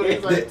it on Twitter.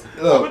 He's like,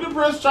 Look, I'm a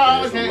depressed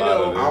child. I There's a can't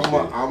lot of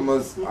go.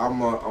 this.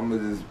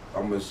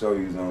 I'm gonna show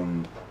you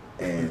something,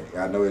 and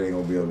I know it ain't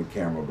gonna be on the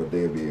camera, but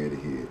they'll be able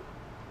to hear it.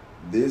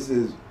 This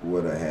is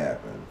what'll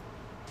happen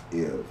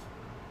if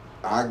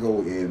I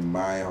go in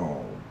my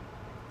home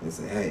and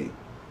say, hey,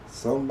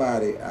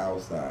 somebody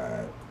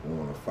outside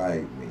wanna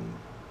fight me,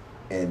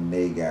 and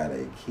they got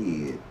a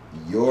kid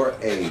your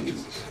age.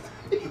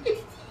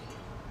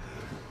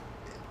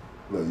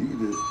 Look, you can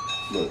just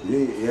look.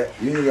 You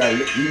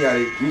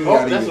ain't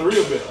got That's a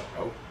real bell.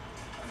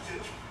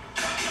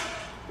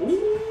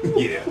 Ooh.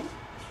 Yeah.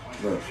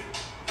 Look,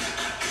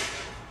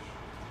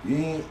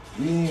 you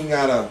ain't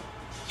gotta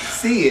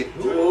see it.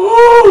 Ooh.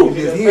 You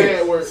just That's hear bad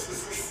it. word.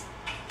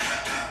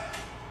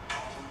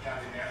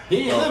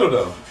 He ain't little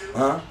though.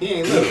 Huh? He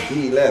ain't little.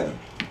 He 11.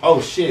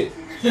 Oh shit.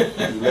 He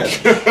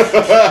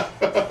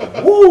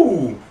 11.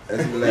 Woo.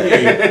 That's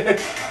 11.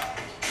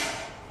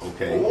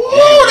 Okay. Woo,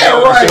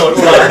 that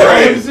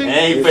right.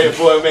 Ain't pay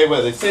for it,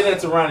 Mayweather. Send that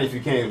to Ronnie if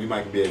you can. We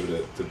might be able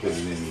to put it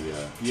in the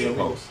Yeah,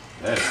 post.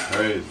 That's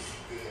crazy.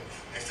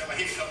 Next time I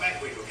hit you, come back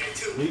with, okay?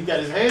 He got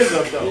his hands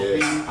up though.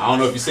 Yeah. I don't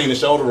know if you seen the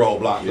shoulder roll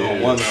block though.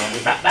 Yeah. One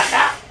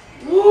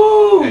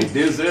Woo! Hey,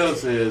 Denzel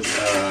says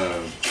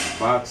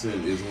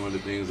boxing is one of the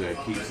things that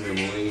keeps him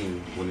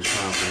lean when it's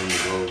time for him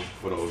to go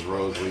for those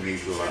roads where he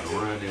needs to go out and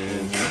run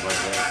and stuff like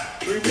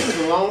that. 3 minutes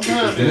is a long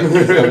time.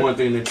 Is that one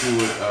thing that you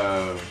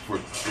would for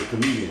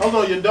comedians? Hold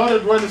on, your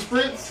daughter's running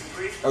sprints?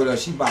 Oh no,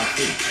 she boxed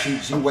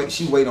too.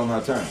 She wait on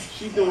her turn.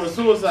 She doing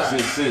suicide.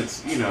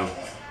 Since you know,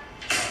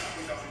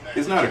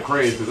 it's not a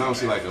craze because I don't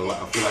see like a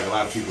lot. I feel like a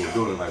lot of people are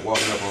doing it, like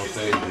walking up on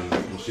stage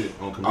and shit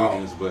on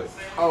comedians. But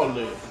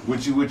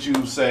would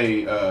you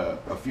say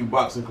a few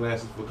boxing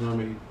classes for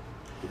comedy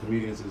for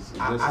comedians is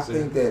necessary? I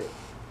think that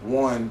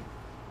one,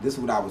 this is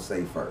what I would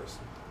say first.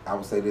 I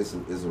would say this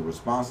is a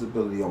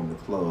responsibility on the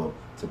club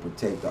to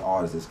protect the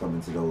artists that's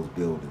coming to those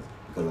buildings.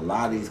 Because a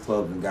lot of these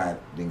clubs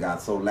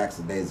got so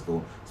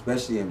lackadaisical,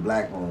 especially in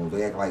black rooms.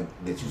 They act like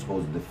that you're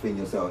supposed to defend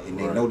yourself, and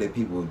they know that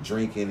people are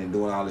drinking and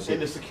doing all this shit.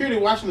 And the security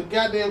watching the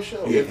goddamn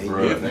show. If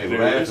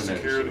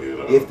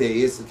there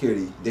is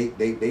security,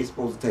 they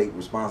supposed to take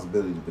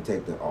responsibility to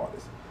protect the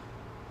artists.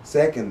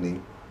 Secondly,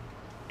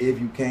 if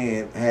you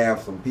can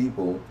have some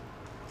people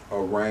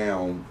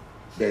around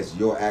that's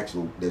your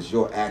actual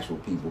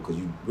people, because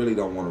you really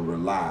don't want to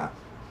rely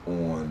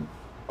on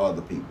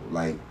other people.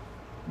 Like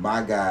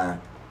my guy.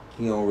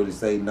 He don't really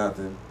say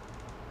nothing,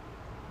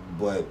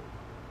 but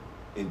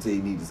until he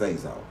need to say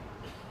something,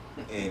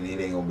 and it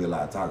ain't gonna be a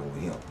lot of talking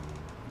with him,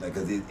 like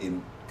cause he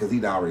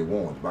already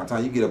won. By the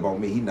time you get up on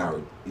me, hey man,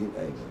 what you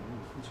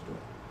doing?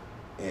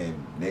 And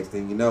next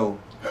thing you know,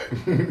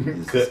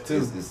 it's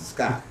the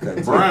Scott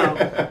cut Brown.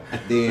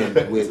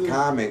 Then with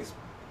comics,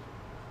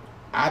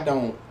 I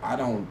don't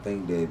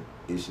think that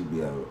it should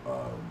be a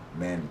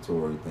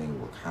mandatory thing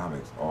where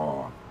comics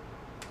are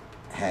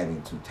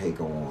having to take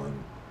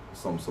on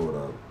some sort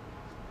of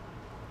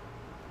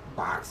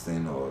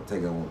boxing or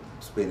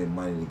spending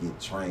money to get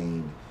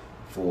trained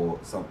for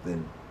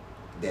something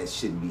that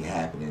shouldn't be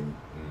happening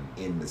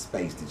in the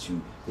space that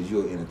because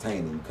you're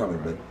entertaining, you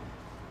coming, right.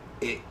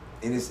 But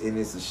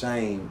it's a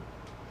shame.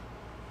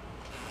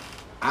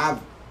 I've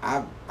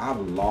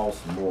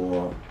lost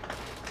more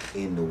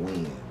in the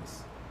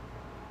wins.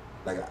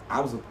 Like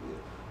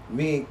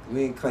me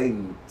and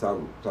Clayton talk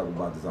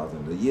about this all the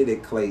time. The year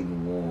that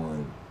Clayton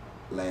won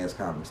Last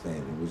Comic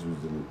Standing, which was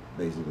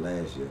basically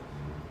last year,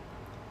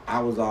 I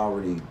was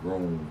already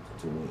groomed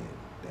to win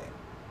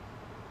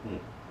that.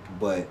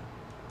 But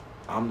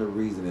I'm the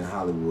reason in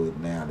Hollywood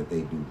now that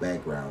they do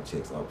background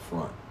checks up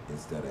front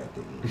instead of at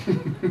the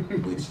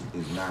end, which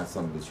is not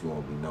something that you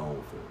want to be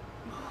known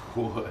for.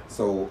 What?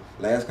 So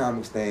Last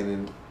Comic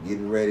Standing, they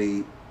getting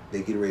ready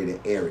to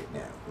air it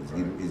now. It's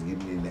getting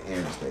in the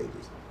airing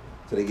stages.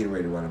 So they're getting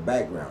ready to run a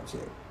background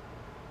check.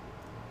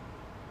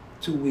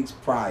 2 weeks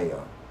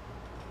prior,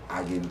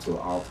 I get into an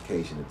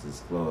altercation at this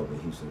club in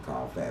Houston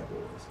called Fat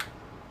Boys.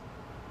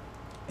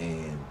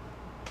 And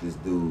this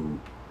dude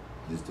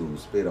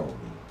spit on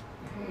me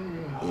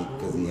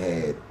because he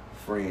had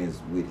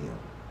friends with him,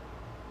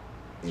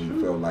 and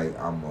he felt like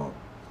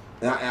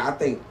and I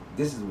think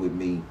this is with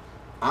me.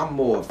 I'm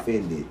more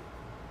offended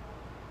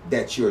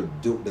that you're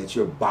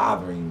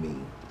bothering me,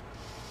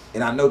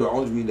 and I know the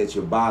only reason that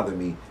you're bothering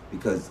me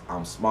because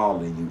I'm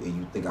smaller than you, and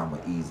you think I'm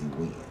an easy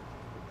win.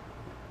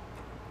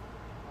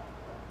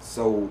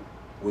 So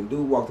when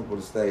dude walked up on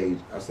the stage,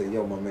 I said,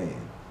 "Yo, my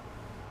man,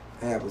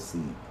 have a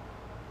seat.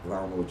 I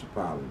don't know what your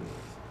problem is."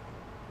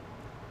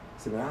 I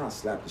said, "Man, I'll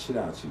slap the shit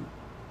out you."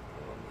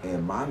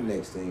 And my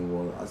next thing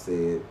was, I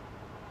said,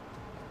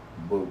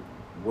 "But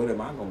what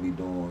am I gonna be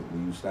doing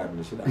when you slapping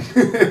the shit out me?"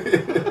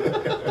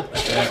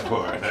 That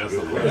part, that's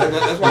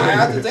why I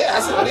had to tell. I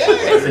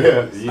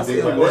said, "Yeah." I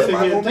said, "What am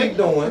I gonna be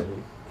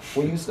doing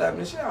when you slapping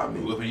the shit out of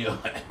me?"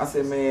 I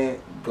said, "Man,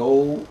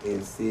 go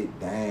and sit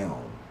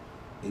down."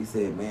 He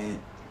said, "Man,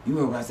 you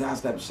remember I said I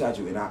slapped the shit out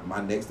you," and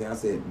my next thing I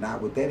said,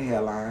 "Not with that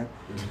hairline,"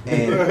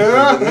 and the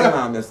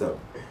hairline messed up.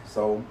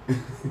 So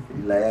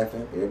we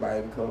laughing, everybody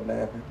in the club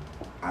laughing.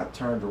 I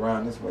turned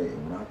around this way,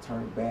 and when I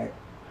turned back,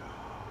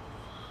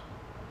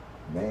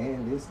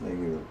 man, this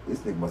nigga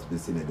must have been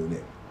sitting there doing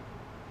that.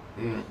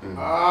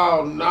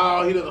 Oh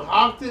no, he done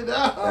hawked it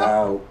out.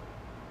 Now,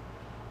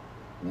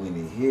 when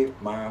it hit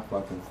my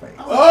fucking face.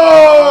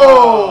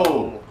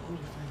 Oh!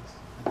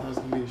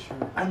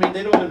 I mean,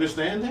 they don't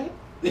understand that.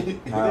 They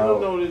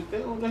don't know this. They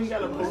don't know he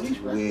got a police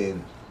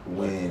record.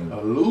 When a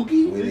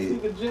loogie? This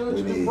nigga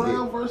Judge the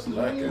Brown versus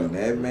when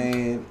that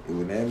man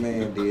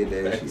did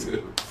that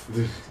shit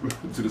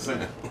to the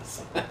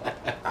sounds.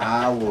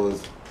 I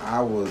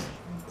was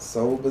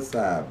so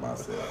beside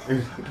myself.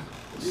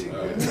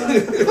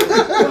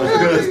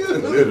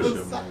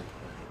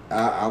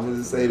 I'm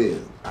gonna say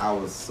this. I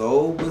was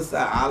so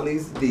beside Ali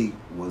Siddiq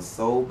was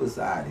so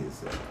beside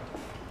himself.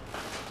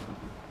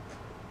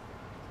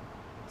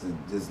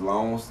 Just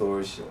long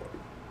story short,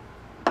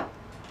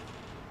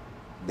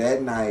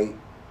 that night,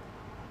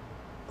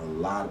 a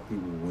lot of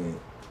people went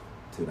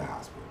to the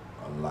hospital.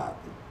 A lot of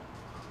people.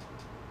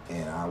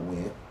 And I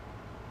went.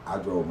 I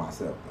drove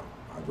myself,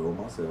 though. I drove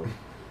myself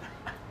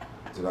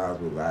to the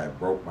hospital. I had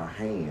broke my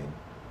hand.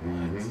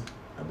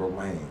 I broke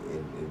my hand.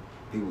 And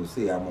people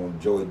see I'm on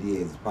Joey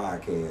Diaz's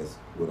podcast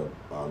with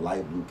a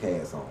light blue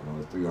cast on.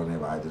 There's 3 on there,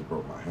 but I just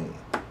broke my hand.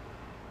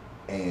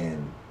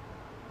 And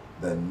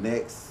the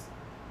next,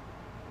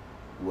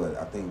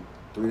 I think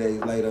 3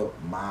 days later,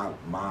 my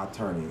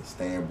attorney,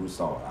 Stan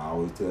Broussard, I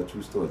always tell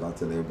true stories. I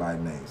tell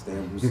everybody's name.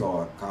 Stan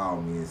Broussard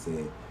called me and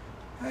said,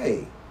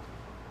 "Hey,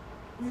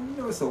 man, you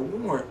know it's a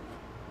warrant.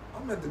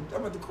 I'm at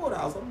the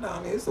courthouse. I'm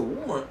down there. It's a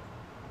warrant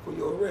for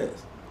your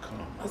arrest."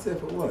 I said,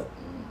 "For what?"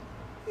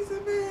 He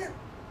said, "Man,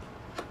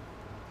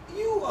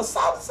 you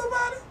assaulted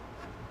somebody?"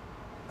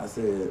 I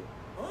said,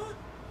 "What?"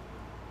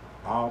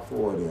 All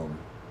 4 of them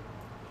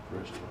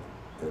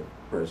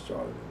press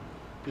charges.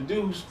 The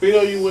dude who spit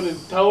on you when it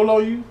told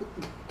on you,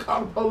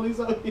 called the police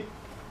on you.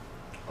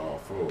 All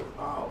 4.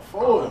 All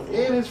 4 of them.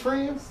 And his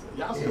friends.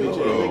 Y'all spit your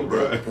nigga,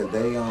 bro. Cause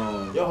they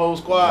your whole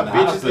squad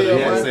bitches He there,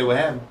 had to man. say what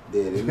happened.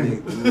 Yeah, them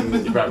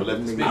niggas, You probably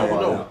left the speaker I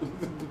don't know.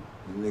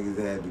 them niggas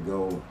had to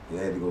go. They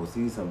had to go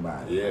see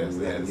somebody. Yeah, Them so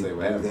niggas they had to say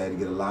what niggas happened. had to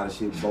get a lot of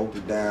shit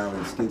bolted down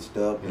and stitched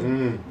up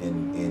and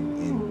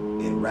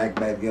racked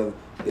back together.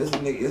 This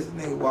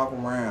nigga walking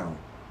around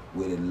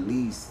with at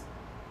least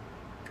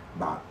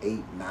about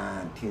 8,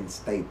 9, 10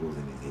 staples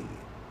in his head.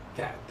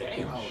 God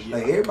damn. Oh, yeah.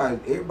 Like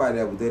everybody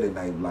that was there that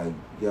night, like,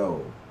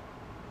 yo,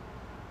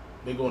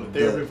 They going to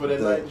therapy for that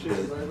night and shit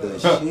right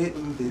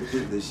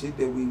the shit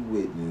that we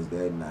witnessed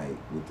that night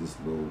with this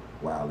little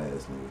wild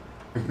ass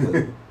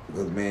nigga.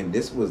 Because man,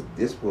 this was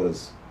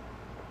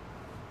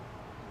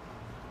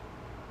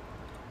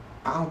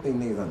I don't think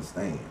niggas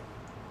understand.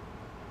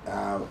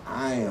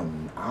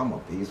 I'm a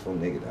peaceful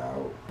nigga,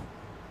 dog.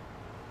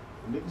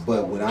 Niggas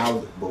But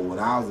don't. when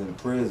I was in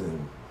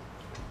prison,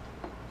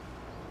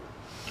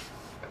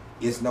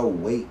 it's no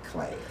weight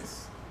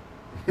class.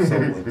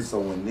 So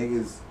when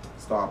niggas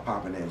start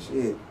popping that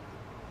shit,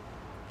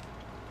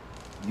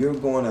 you're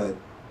gonna.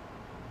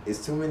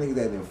 It's too many niggas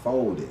that done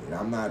folded.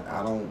 I'm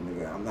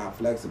not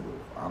flexible.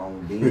 I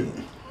don't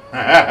bend.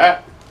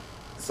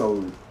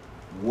 So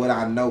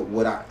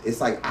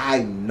it's like I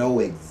know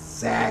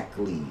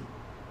exactly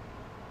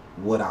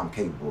what I'm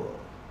capable of.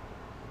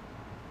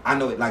 I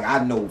know it, like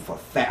I know for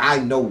fact. I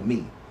know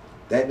me.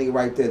 That nigga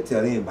right there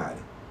tell anybody.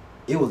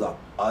 It was a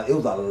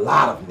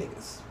lot of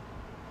niggas.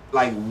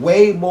 Like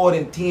way more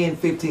than 10,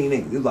 15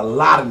 niggas. It was a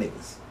lot of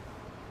niggas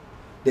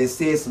that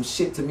said some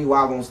shit to me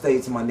while I was on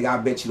stage to my nigga, I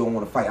bet you don't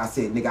want to fight. I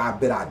said, nigga, I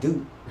bet I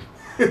do.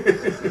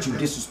 But you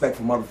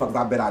disrespectful motherfuckers,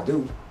 I bet I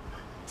do.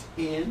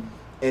 10.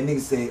 And nigga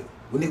said,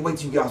 well, nigga, wait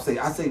till you get off stage.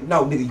 I said,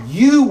 no, nigga,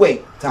 you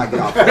wait till I get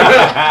off stage.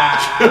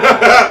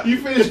 You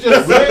finished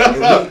your set?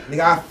 I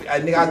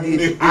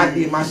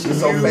did my shit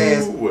so You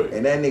fast, wait.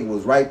 and that nigga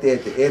was right there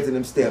at the edge of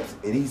them steps,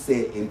 and he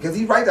said, because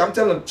he's right there, I'm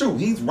telling the truth,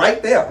 he's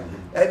right there.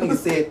 That nigga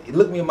said, he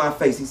looked me in my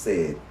face, he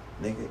said,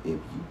 nigga, if you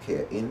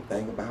care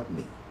anything about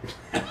me,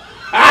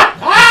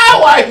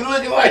 Why you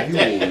looking like you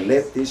that? will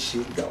let this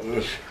shit go.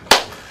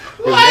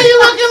 Why you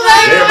looking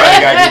like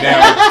Everybody got to that? get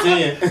down with the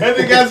 10. That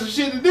nigga got some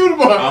shit to do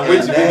tomorrow. I'm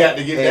with you. We got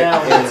to get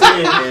down with the 10.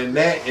 And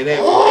that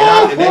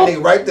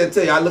nigga right there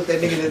tell you, I looked that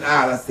nigga in his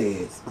eye, I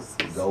said,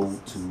 go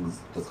to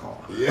the car.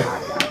 Yeah. I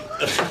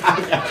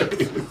got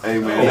it. Hey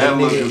man, that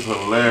look is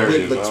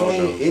hilarious.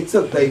 It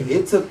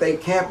took they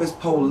campus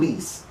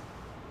police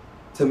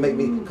to make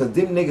me, cause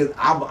them niggas,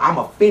 I'm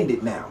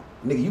offended now.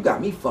 Nigga, you got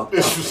me fucked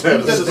up. This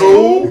at the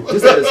school?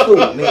 Just at the school,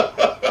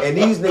 nigga. And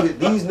these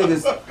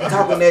niggas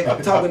talking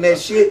that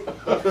shit.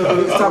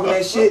 Niggas talking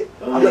that shit.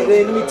 I'm like,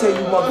 man, let me tell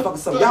you motherfuckers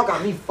something. Y'all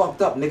got me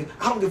fucked up, nigga.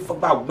 I don't give a fuck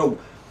about no.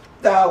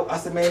 Dog, I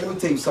said, man, let me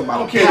tell you something. I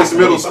don't care if it's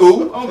middle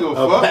school. I don't give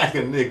a A fuck. pack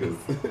of niggas.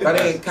 But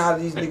they ain't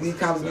college, these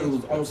college niggas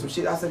was on some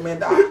shit. I said, man,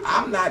 dog,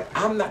 I'm not,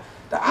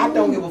 dog, I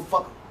don't give a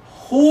fuck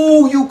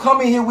who you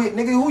come in here with,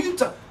 nigga. Who you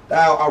talk?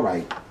 Dog, all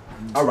right.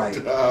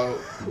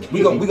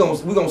 We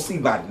gonna see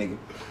about it, nigga.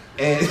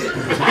 And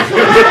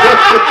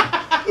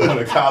On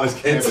the college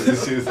campus,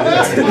 this shit's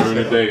During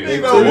the day.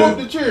 They gonna whoop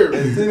the cheer. to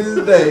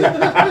this day,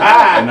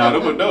 Nah,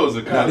 them are those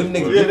are nah, college them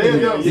niggas, boys.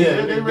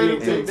 They ready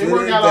to take. They to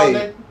work this out all day,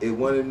 day. and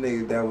one of the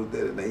niggas that was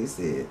there today, he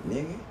said,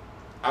 nigga,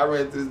 I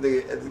ran to this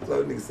nigga at the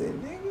club, nigga said,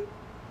 nigga,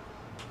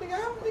 I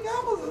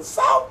was a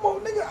sophomore,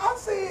 nigga. I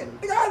said,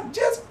 nigga, I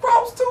just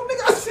crossed too,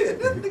 nigga. I said,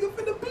 this nigga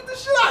finna beat the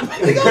shit out of me,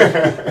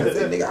 nigga. I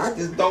said, nigga, I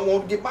just don't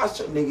want to get my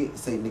shit, nigga.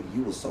 Say, nigga,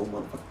 you was so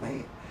motherfucking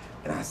mad.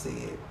 And I said,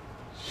 hey, man,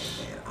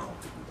 I don't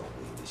think we gonna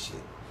win this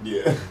shit.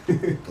 Yeah.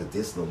 Cause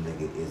this little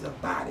nigga is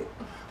about it.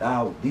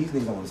 Now, these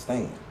niggas don't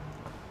understand.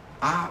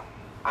 All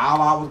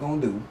I was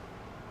gonna do,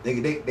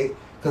 nigga,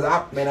 cause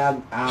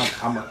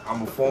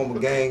I'm a former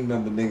gang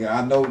member, nigga.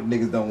 I know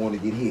niggas don't want to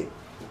get hit.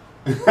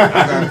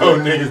 I know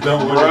niggas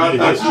don't Bro, I want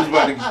thought to you was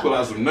about to pull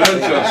out some nunchucks or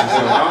something.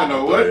 I don't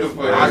know what the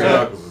fuck. I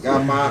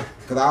got my,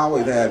 cause I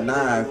always have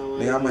knives.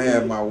 Nigga, I'm gonna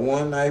have my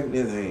one knife in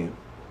this hand.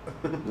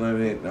 You know what I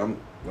mean?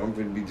 I'm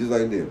finna be just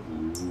like this.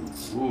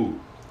 Ooh.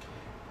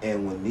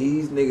 And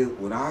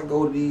when I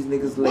go to these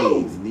niggas'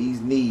 legs and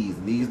these knees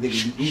and these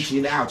niggas be itching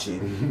and ouching,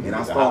 and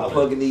I start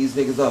plugging these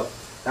niggas up.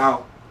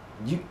 Now,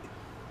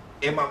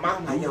 in my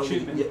mind, like, yo,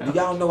 do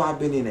y'all know I've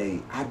been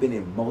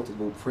in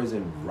multiple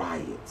prison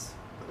riots.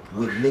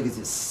 when niggas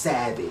is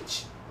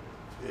savage.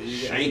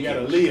 You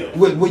gotta live.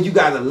 When you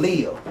gotta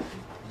live.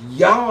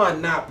 Y'all are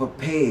not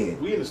prepared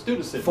We in the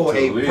student center for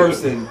a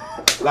person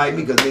like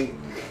me, because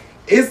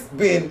it's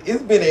been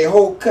a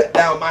whole cut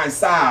down my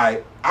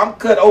side. I'm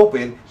cut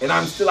open and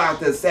I'm still out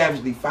there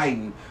savagely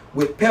fighting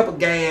with pepper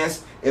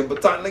gas and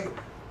baton. Nigga,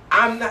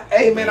 I'm not.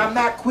 Hey man, I'm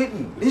not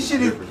quitting. This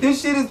shit is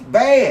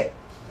bad.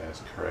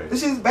 That's crazy.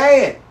 This shit is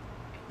bad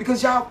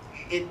because y'all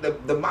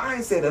the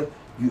mindset of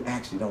you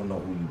actually don't know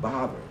who you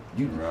bothering.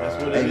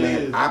 That's what Hey it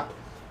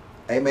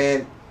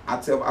man, is. I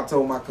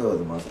told my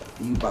cousin, I said,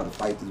 he about to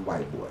fight this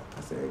white boy.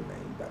 I said, hey man,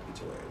 you about to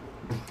get your ass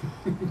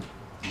whooped.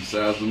 You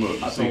sized him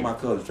up. I told my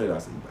cousin straight up, I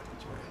said, you about to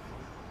get your ass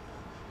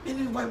whooped. And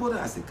this white boy,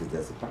 I said, because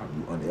that's the problem.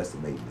 You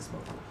underestimating this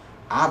motherfucker.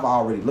 I've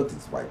already looked at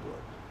this white boy,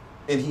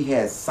 and he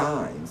has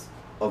signs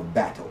of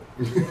battle.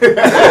 Check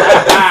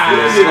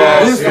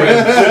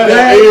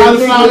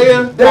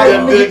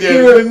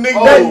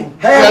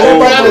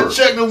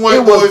the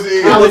white boys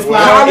in.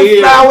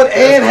 Cauliflower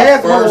and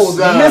half holes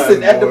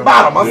missing at the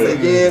bottom. I said,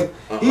 yeah,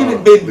 he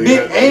done been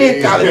bit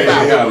and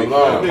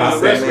cauliflower. I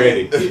said,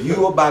 man,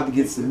 you about to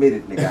get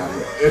submitted, nigga, out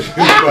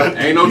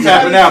here. Ain't no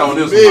tapping out on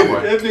this one,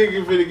 boy. That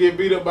nigga finna get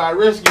beat up by a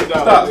rescue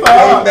dog.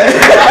 Stop.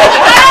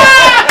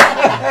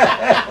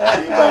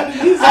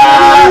 You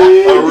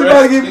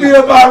about to get beat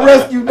up by a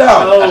rescue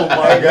dog. Oh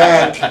my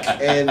God.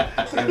 And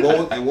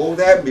what was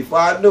happening before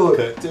I knew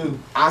it?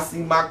 I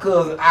see my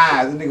cousin's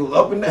eyes. The nigga was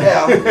up in the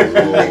air,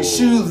 nigga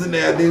shoes in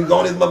there, then he was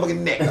on his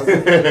motherfucking neck.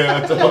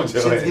 I told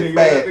you. Shit's getting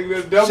bad.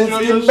 Shit's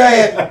getting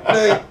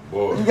bad.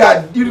 Boy. You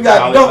got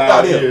dumped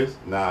out here.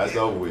 Nah, it's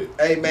over with.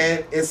 Hey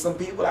man, it's some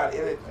people out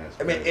here.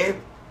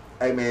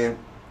 Hey man,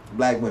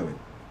 black women.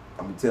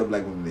 I'm gonna tell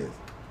black women this.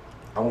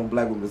 I want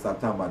black women to stop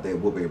talking about that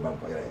whoop everybody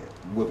motherfucking ass.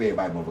 Whoop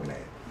everybody motherfucking ass.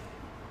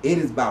 It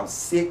is about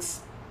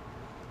 6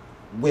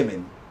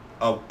 women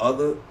of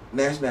other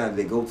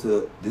nationality that go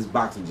to this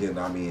boxing gym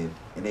that I'm in,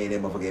 and they in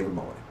that motherfucker every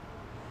morning.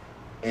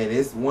 And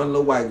it's one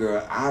little white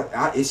girl.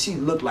 She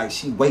looked like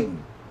she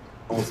waiting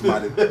on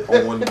somebody,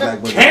 on one of the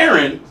black women.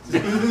 Karen!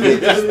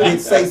 Bitch,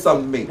 say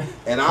something to me.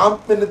 And I'm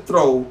finna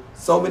throw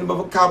so many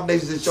motherfucking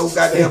combinations that show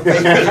goddamn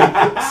face.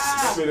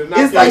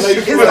 It's like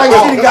she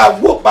done got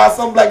whooped by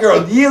some black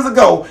girl years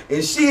ago,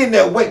 and she in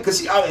there wait, cause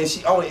she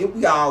only we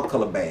got all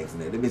color bags in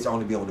there. The bitch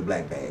only be on the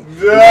black bag.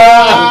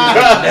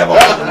 Never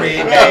on the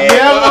red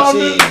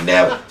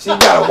bag. She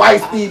got a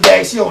white speed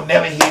bag. She don't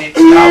never hit it.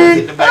 She always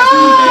hit the black speed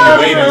bag.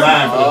 Wait in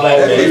line for the black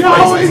bag.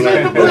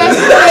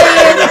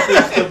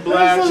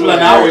 She's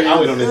like, I wait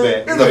on this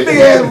bag. It's a big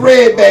ass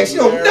red bag. She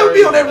don't never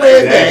be on that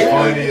red bag.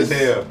 Funny as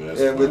hell.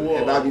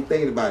 And I be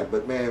thinking about it,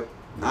 but man,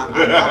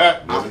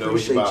 I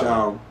appreciate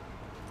y'all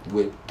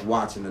with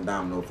watching the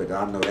domino effect.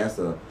 I know that's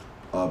a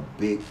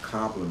big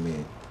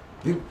compliment.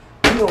 You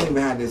don't even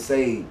have to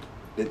say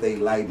that they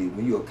liked it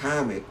when you're a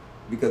comic,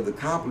 because the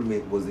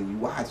compliment was in you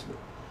watching it.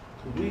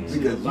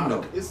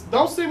 Because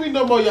don't see me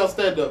no more. Y'all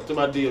stand up to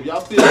my DM.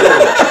 Y'all still doing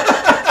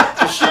it.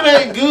 The shit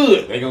ain't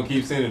good. They gonna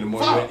keep sending the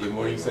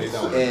more you say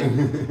don't.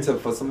 And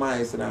for somebody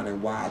to sit down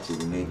and watch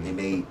it,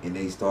 and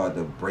they start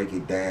to break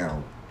it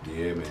down.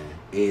 Yeah, man.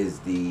 Is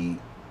the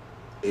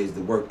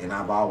work, and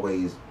I've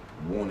always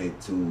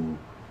wanted to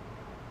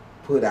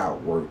put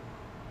out work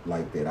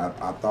like that.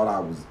 I thought I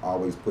was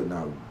always putting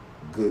out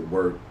good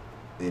work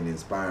and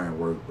inspiring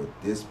work, but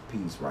this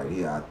piece right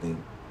here, I think,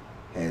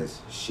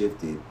 has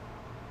shifted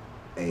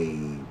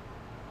a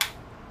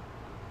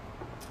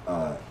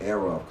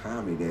era of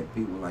comedy that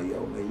people like,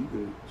 yo man, you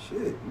can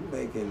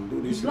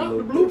do this. You dropped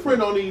the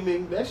blueprint on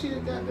evening. That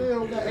shit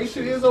goddamn got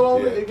 18 years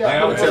old on it. Like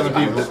I was telling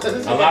people,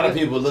 a lot of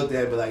people looked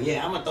at it, be like,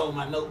 yeah, I'm gonna throw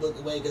my notebook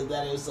away because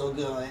that is so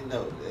good. I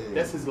know.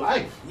 That's his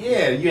life.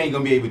 Yeah, you ain't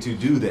gonna be able to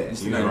do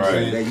that. You know what I'm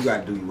saying? You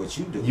gotta do what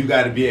you do. You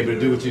gotta be able to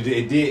do what you do.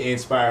 It did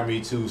inspire me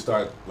to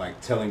start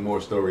like telling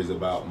more stories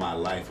about my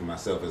life and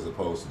myself, as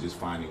opposed to just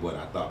finding what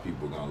I thought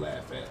people were gonna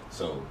laugh at.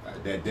 So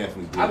that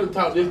definitely did. I done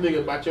talked this nigga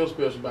about your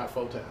special about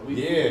 4 times.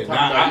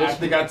 I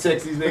think I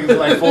text these niggas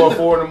like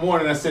 4 in the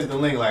morning. I sent the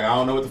link like, I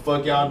don't know what the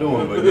fuck y'all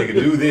doing, but nigga,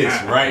 do this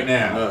right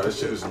now. No, that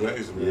shit is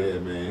amazing, man. Yeah,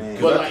 man.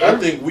 But I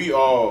think we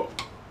all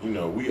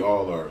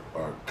are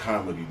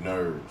comedy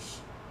nerds,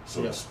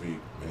 so to speak,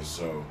 and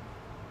so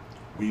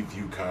we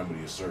view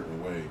comedy a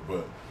certain way.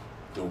 But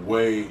the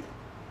way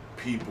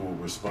people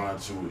respond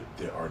to it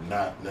that are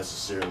not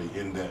necessarily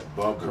in that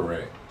bubble,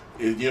 correct.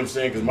 You know what I'm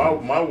saying? Because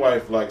my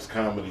wife likes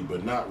comedy,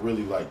 but not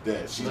really like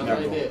that. She's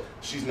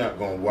not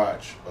gonna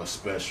watch a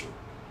special.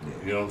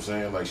 Yeah. You know what I'm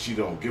saying? Like she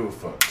don't give a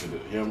fuck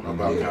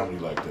about comedy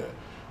like that.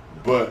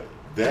 But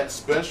that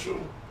special,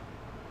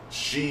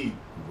 she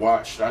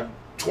watched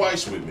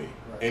twice with me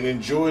and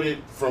enjoyed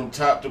it from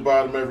top to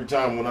bottom every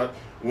time.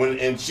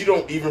 And she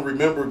don't even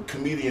remember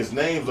comedians'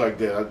 names like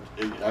that.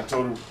 I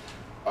told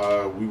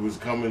her we was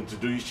coming to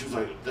do. She was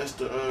like, "That's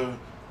the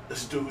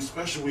dude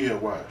special we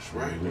had watched,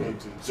 right?"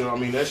 Mm-hmm. So I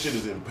mean, that shit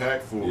is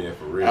impactful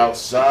for real.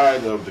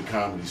 Outside of the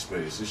comedy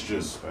space. It's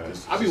just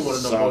I be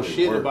wanting to know more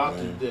shit about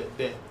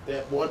that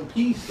that one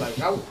piece. Like,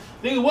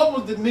 nigga, what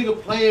was the nigga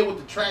playing with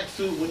the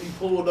tracksuit when he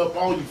pulled up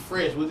on you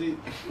fresh? Was it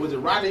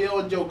Rodeo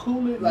and Joe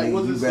Cooley? Like, nigga,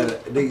 was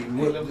it?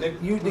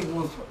 You nigga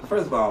was,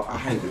 first of all, I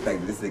hate the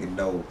fact that this nigga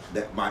know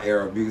that my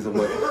era of music.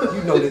 What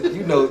you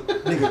know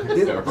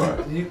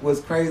nigga.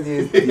 What's crazy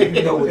is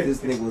you know what this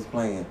nigga was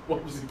playing.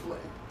 What was he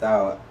playing?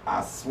 Dog,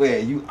 I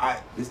swear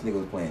this nigga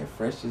was playing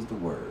 "Fresh Is the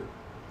Word."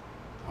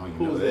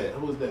 Who was that?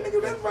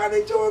 Nigga, that's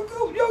Rodney Joe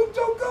Cooley.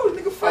 Joe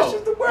Cooley, nigga, "Fresh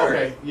Is the Word."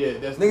 Okay, yeah,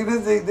 that's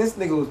nigga. This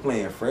nigga was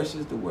playing "Fresh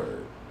Is the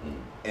Word,"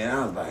 and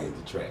I was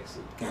like, The tracks.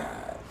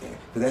 God damn,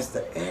 because that's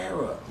the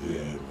era. Yeah,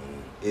 man.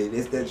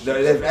 That's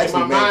in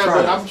actually my mind,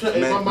 but I'm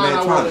in my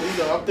mind,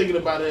 Mantronics. I'm thinking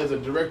about it as a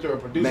director or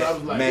producer. I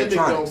was like, that nigga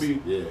gonna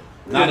be. Yeah.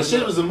 Now the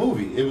shit was a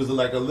movie. It was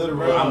like a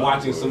literal. I'm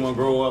watching someone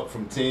grow up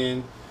from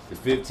 10 to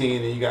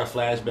 15, and you got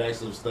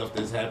flashbacks of stuff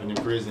that's happened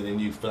in prison,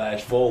 and you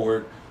flash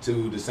forward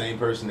to the same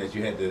person that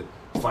you had to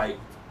fight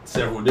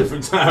several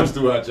different times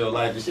throughout your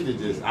life. The shit is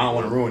just. I don't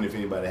want to ruin it if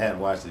anybody hadn't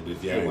watched it, but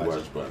if you haven't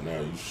watched it by now,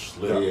 you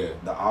slip. Yeah.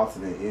 The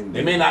alternate ending.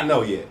 They may not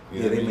know yet.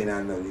 You know They what I may mean?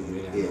 not know.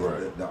 Yeah,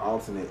 Right. the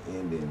alternate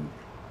ending.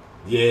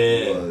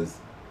 Yeah. Was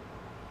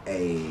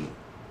it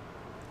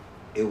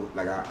was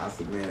like I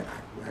said, man,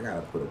 I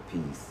gotta put a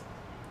piece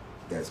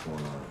that's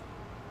gonna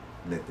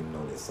let them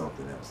know that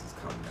something else is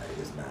coming. Like,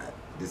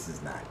 this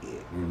is not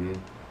it. Mm-hmm.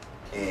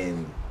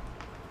 And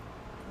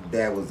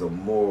that was a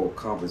moral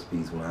compass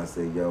piece when I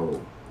said,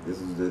 yo,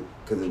 this is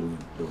because it was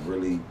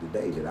the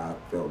day that I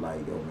felt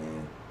like, yo,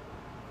 man,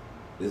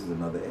 this is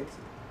another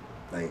exit.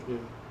 Like,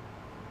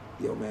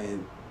 yo,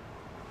 man,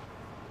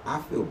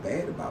 I feel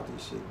bad about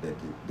this shit. That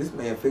this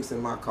man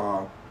fixing my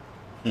car,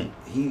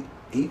 he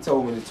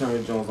told me to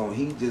turn Jones on.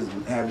 He just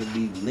happened to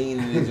be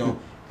leaning in his Jones.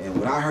 And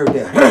when I heard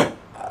that,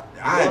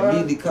 I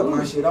immediately cut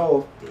my shit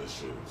off. That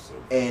shit was so.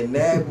 And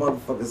that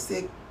motherfucker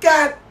said,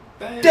 God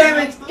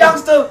damn it,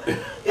 youngster!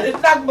 It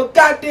knocked my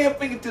goddamn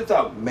fingertips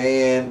out.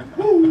 Man.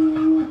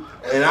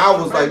 And I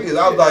was like this.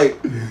 I was like,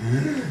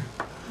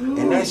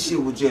 and that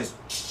shit was just,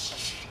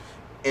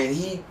 and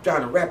he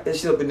trying to wrap that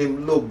shit up in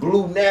them little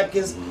blue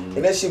napkins, and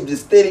that shit was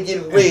just steady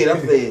getting red. I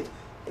said,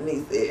 and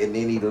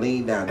then he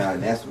leaned down,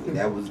 and that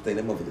was the thing.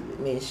 That motherfucker,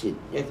 man, shit,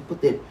 you have to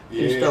put that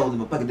stones in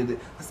my pocket. I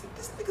said,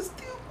 this nigga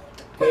still.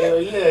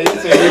 Hell yeah, he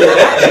said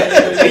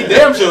he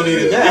damn sure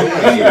needed that.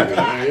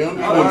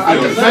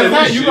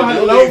 You gonna have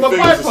to load my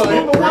pipe for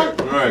him.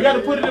 You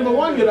gotta put it in my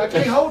one hit. I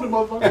can't hold the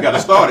motherfucker. You gotta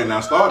start it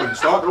now. Start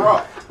the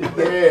rock.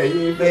 Yeah,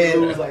 you ain't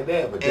finna lose like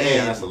that. But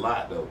damn, that's a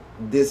lot though.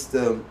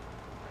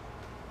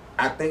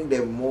 I think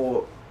that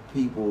more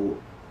people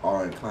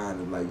are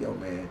inclined to like, yo,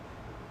 man,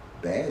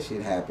 bad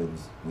shit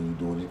happens when you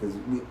doing it. Because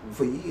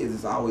for years,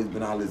 it's always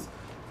been all this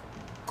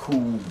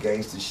cool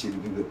gangster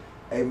shit. People,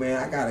 hey,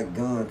 man, I got a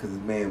gun because this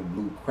man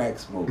blew crack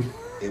smoke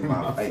in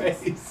my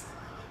face.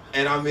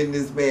 And I'm in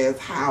this man's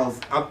house.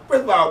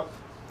 First of all,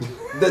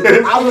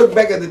 I look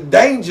back at the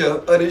danger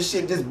of this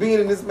shit just being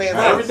in this man's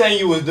house. Everything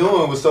you was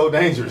doing was so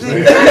dangerous.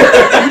 Nigga.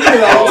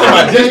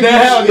 Just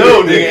now,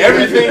 no, nigga.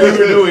 Everything you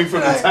were doing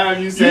from the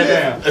time you sat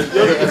down.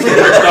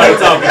 Started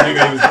talking,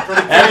 nigga.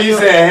 After you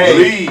said, hey,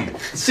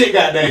 leave. Shit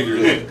got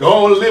dangerous.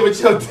 Go on and live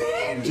with your dad.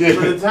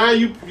 From the time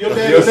your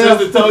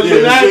sister told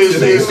you not to.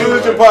 As soon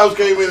as your pops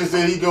came in and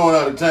said he going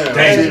out of town. You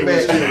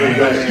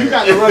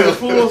got to run the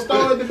full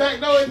store at the back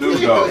door.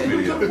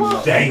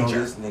 Danger.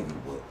 This nigga,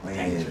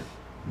 man.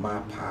 My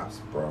pops,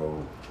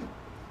 bro.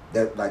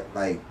 That like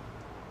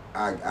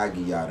I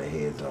give y'all the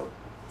heads up.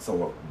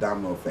 So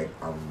domino effect,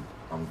 I'm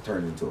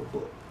turning into a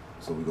book.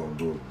 So we're gonna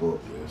do a book.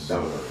 Yes,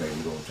 domino sir. effect.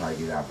 We're gonna try to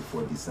get it out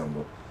before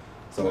December.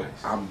 So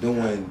Nice. I'm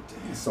doing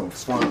some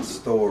front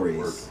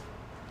stories.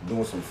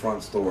 Doing some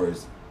front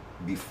stories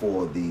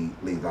before the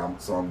league.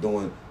 I'm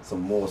doing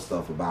some more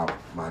stuff about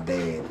my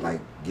dad,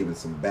 like giving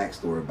some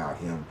backstory about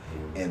him.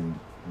 And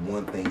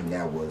one thing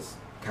that was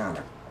kind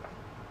of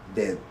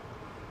that.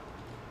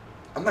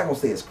 I'm not gonna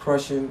say it's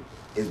crushing.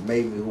 It's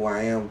made me who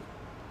I am.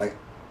 Like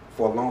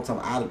for a long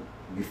time,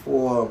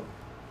 before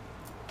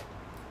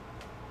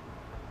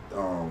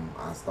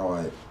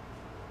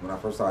when I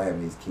first started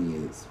having these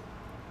kids,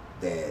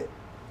 that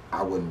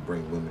I wouldn't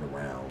bring women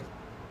around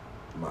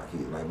my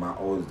kids. Like my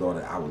oldest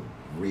daughter, I was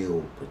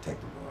real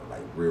protective of her,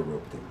 like real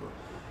protective of her.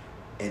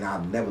 And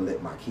I never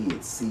let my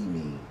kids see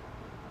me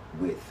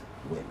with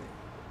women,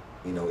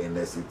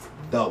 unless it's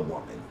the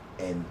woman.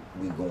 And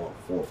we going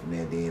forth from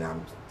there. Then I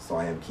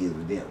started having kids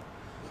with them.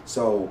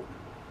 So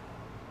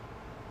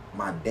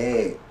my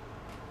dad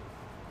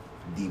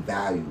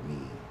devalued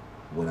me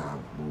when I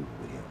moved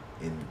with him,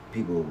 and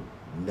people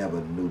never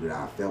knew that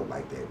I felt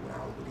like that when I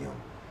was with him,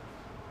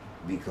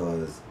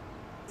 because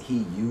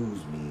he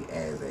used me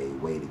as a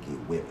way to get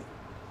women.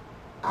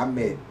 I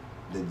met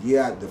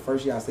the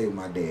first year I stayed with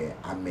my dad.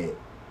 I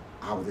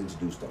was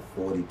introduced to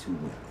 42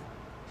 women.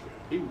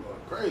 He was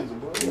crazy,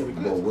 boy.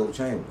 Well, Will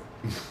Chamberlain.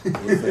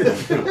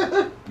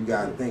 You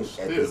gotta think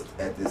at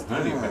this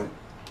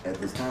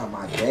time,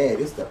 my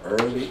dad, it's the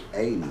early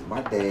 80s.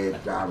 My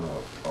dad driving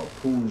a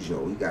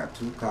Peugeot. He got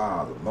 2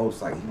 cars, a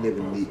motorcycle. He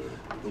living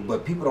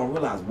but people don't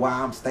realize why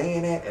I'm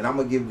staying at, and I'm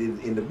gonna give it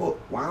in the book.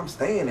 Why I'm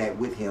staying at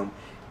with him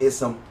It's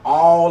some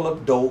all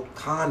adult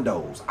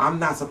condos. I'm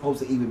not supposed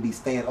to even be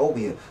staying over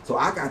here. So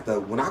I got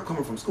when I'm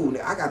coming from school,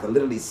 I got to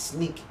literally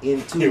sneak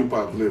into. You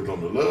probably lived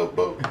on the Love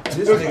Boat.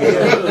 This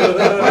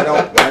nigga right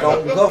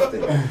on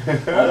Gufton.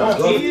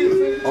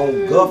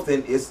 On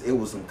Gufton, it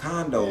was some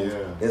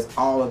condos that's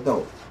all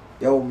adult.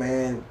 Yo,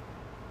 man,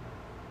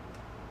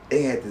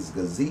 they had this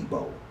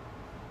gazebo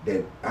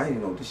that I didn't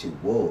even know what this shit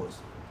was.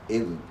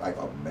 It was like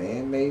a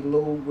man-made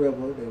little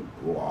river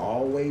that go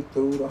all the way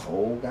through the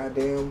whole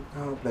goddamn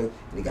complex.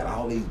 And they got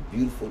all these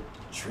beautiful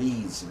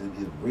trees.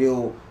 It's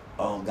real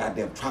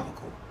goddamn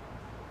tropical.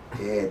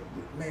 Yeah,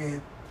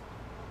 man.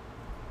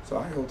 So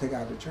I go take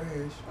out the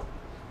trash.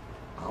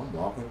 I'm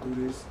walking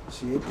through this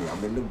shit.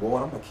 I'm in the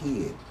boy. I'm a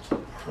kid.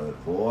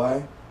 But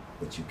boy,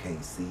 but you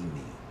can't see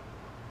me.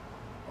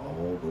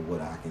 Oh, but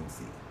what I can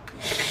see.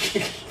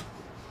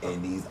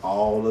 And these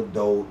all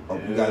adult,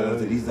 you gotta know,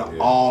 these are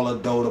all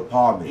adult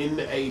apartments. In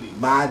the 80s.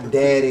 My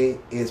daddy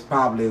is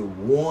probably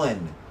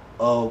one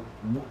of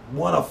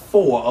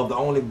 4 of the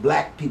only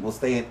black people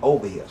staying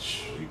over here.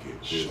 You get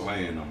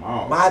slaying them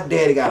all. My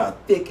daddy got a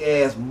thick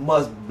ass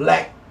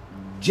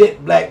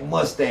jet black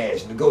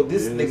mustache.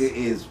 This nigga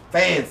is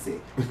fancy.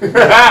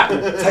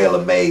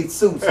 Tailor made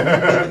suits.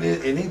 And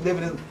he's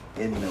living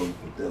in the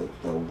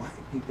white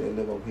people that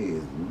live over here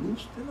is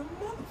loose than a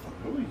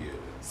motherfucker. Oh yeah.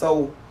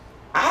 So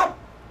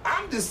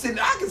I'm just sitting.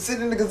 I can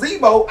sit in the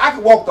gazebo. I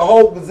can walk the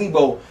whole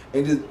gazebo,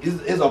 and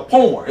it's a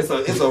porn. It's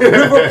a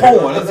river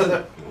porn.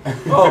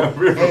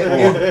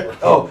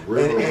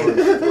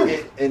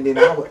 And then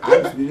I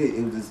used to do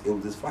this. It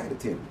was this flight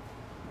attendant.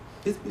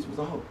 This bitch was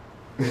a hoe.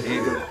 And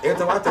every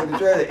time I take the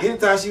trash,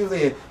 anytime she was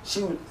in,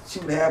 she would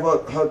have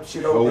her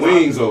shit open. Her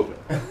wings open.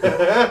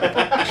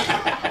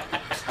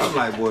 I'm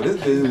like, boy, this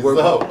bitch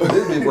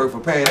work for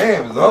Pan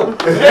Am. It's over.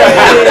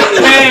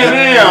 Pan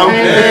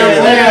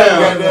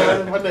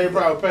Am. My name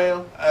probably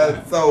Pam.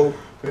 So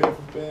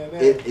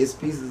it's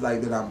pieces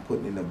like that I'm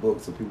putting in the book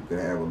so people can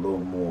have a little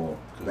more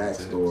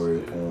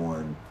backstory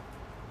on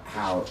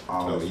how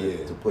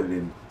to put it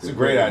in. It's a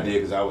great idea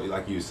because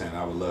like you were saying,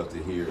 I would love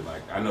to hear.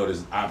 Like I know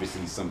there's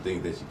obviously some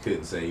things that you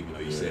couldn't say, even though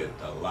you said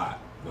a lot.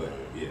 But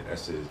yeah, that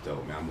shit is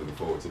dope, man. I'm looking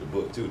forward to the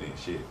book too. Then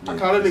shit. I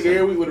call that nigga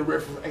every week with a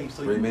reference. Hey,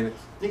 so 3 minutes.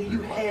 Nigga,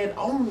 you had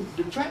on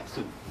the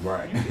tracksuit.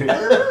 Right.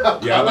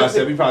 Yeah, like I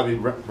said, we probably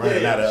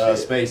running out of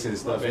space and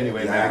stuff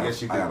anyway. Man, I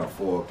guess you. I got a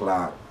 4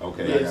 o'clock.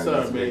 Okay. Yes,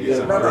 sir,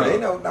 man.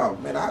 No,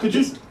 man. Could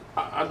you?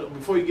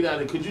 Before you get out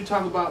of it, could you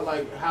talk about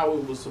like how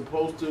it was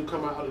supposed to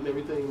come out and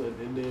everything,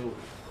 and then,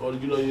 or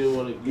did you know you didn't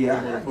want to? Yeah,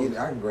 I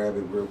can grab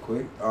it real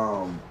quick.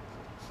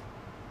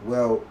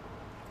 Well,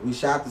 we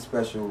shot the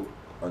special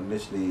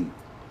initially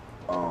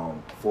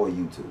for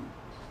YouTube.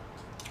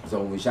 So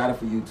when we shot it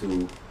for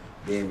YouTube,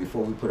 then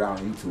before we put it out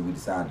on YouTube, we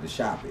decided to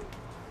shop it,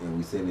 and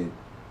we sent it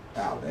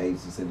out. The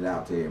agency sent it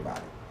out to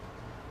everybody.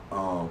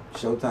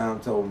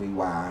 Showtime told me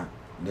why.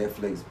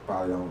 Netflix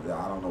probably don't.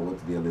 I don't know what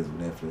the deal is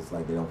with Netflix.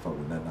 Like they don't fuck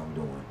with nothing I'm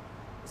doing.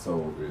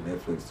 So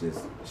Netflix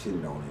just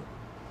shitted on it,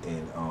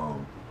 and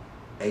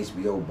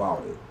HBO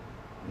bought it.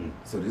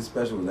 So this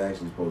special was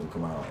actually supposed to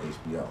come out on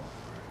HBO.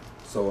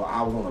 So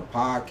I was on a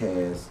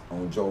podcast,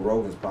 on Joe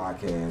Rogan's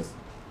podcast,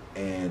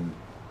 and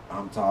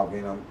I'm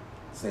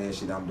saying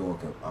shit. I'm doing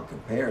a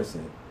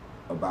comparison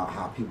about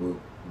how people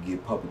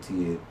get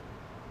puppeteered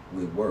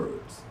with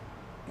words.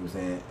 You know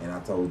what I'm saying? And I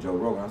told Joe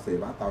Rogan, I said,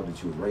 if I thought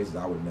that you was racist,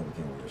 I would have never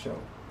came on your show.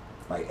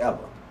 Like,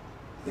 ever.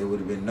 There would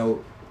have been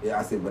no... Yeah,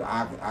 I said, but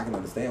I can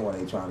understand why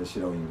they trying to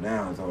shit on you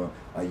now. And so,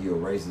 like, you're a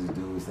racist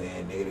dude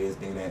saying nigga this,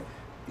 nigga that.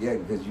 Yeah,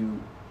 because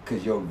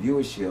your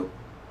viewership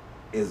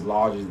is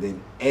larger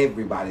than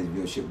everybody's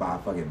viewership by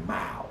fucking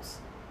miles.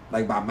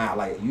 Like, by mile.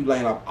 Like, if you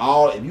line up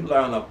all the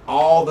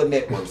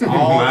networks,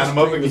 all line them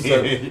up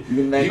again.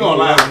 You gonna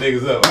line them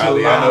niggas up. I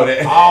know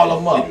that. All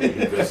of them up. If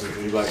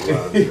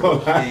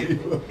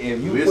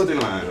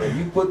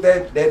you put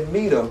that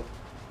meter,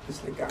 this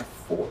nigga got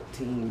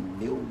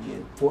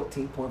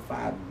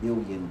 14.5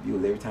 million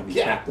views every time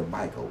he cracked the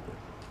mic open.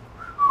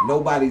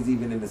 Nobody's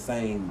even in the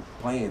same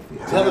playing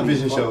field.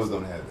 Television shows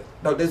don't have that.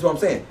 No, that's what I'm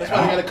saying. That's why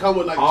I had to come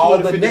with like all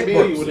the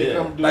networks. When they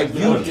come like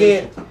you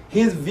can't.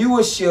 His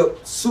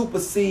viewership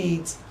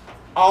supersedes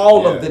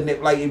all of the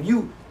net. Like if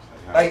you.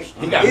 Like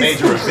he got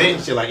major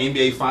events shit like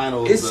NBA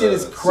Finals. This shit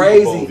is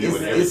crazy.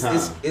 It's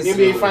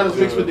NBA Finals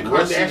mixed with the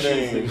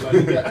Kardashians.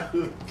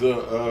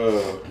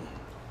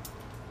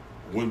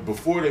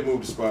 Before they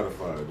moved to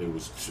Spotify, it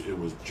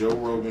was Joe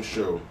Rogan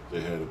show.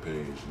 They had a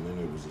page, and then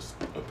it was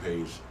a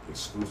page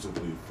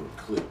exclusively for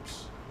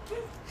clips.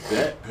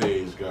 That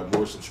page got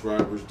more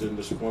subscribers than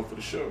the one for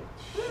the show.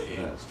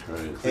 Yeah, that's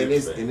crazy.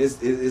 And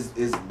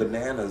it's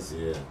bananas.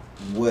 Yeah.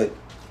 What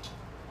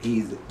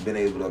he's been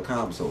able to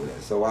accomplish over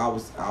that. So I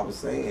was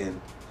saying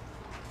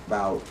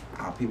about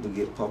how people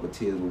get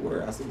puppeteers with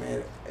words. I said,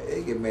 man,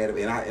 they get mad at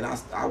me. And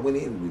I went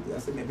in with it. I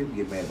said, man, people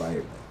get mad about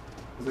everything.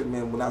 I said,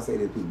 man, when I say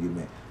that, people get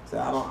mad. So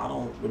I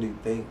don't really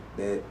think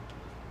that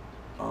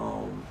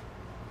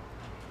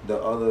the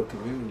other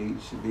community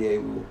should be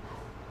able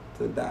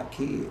to adopt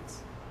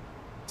kids.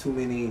 Too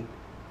many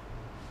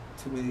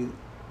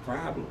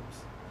problems.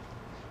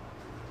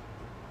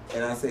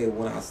 And I said,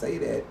 when I say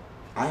that,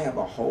 I have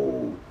a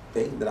whole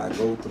thing that I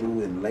go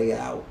through and lay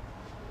out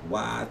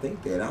why I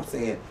think that. I'm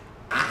saying,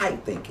 I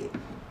think it.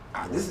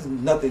 This is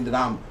nothing that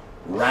I'm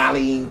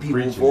rallying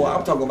people for.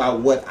 I'm talking about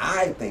what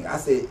I think. I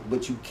said,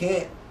 but you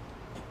can't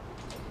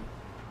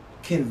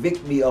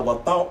convict me of a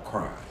thought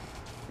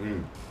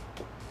crime.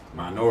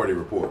 Minority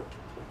Report.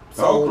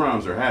 Thought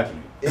crimes are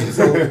happening. And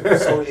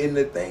so and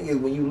the thing is,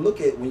 when you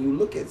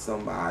look at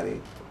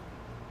somebody,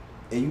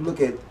 and you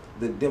look at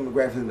the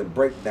demographics and the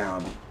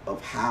breakdown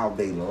of how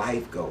their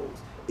life goes,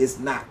 it's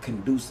not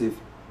conducive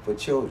for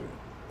children.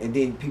 And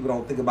then people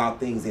don't think about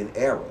things in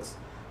eras.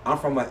 I'm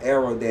from an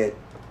era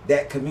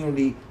that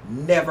community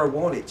never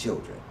wanted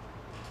children.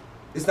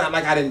 It's not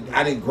like I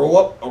didn't grow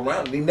up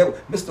around it.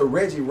 Mr.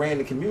 Reggie ran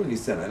the community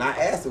center, and I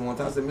asked him one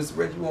time. I said, "Mr.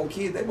 Reggie, you want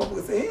kids?" That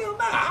motherfucker said, "Hell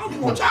nah, I don't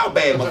even want y'all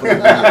bad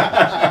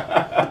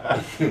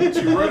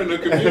motherfuckers." You running the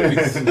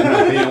communities. He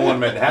didn't want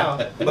them at the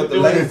house. But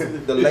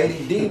the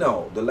lady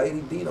Dino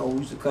who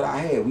used to cut our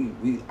hair.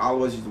 We all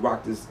of us used to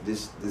rock this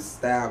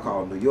style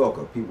called New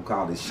Yorker. People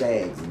call it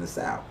shags in the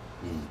South.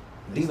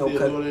 Dino still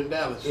cut doing it in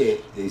Dallas. Yeah,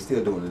 they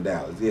still doing it in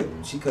Dallas. Yeah,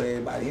 she cut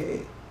everybody's hair.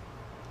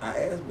 I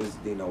asked Miss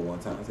Dino one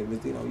time. I said, "Miss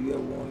Dino, you ever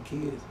wanted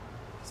kids?"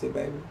 I said,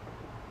 "Baby,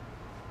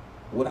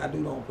 what I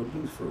do don't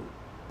produce fruit."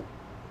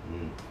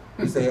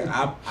 He said,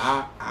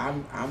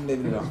 "I'm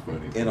living in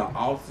an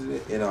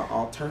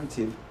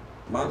alternative.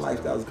 My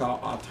lifestyle is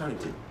called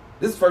alternative.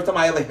 This is the first time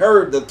I ever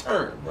heard the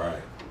term.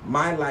 Right.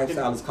 My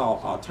lifestyle is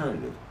called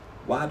alternative.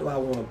 Why do I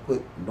want to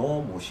put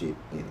normal shit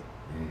in it?"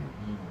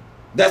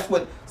 That's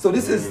what. So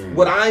this is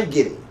what I'm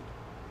getting.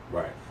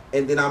 Right.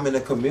 And then I'm in a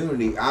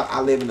community.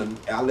 I live in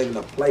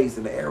a place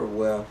in the area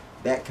where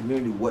that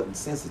community wasn't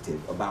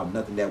sensitive about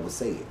nothing that was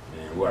said.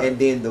 Right. And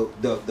then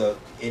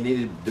and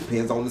it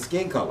depends on the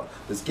skin color.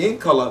 The skin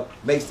color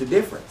makes the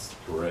difference.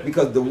 Correct.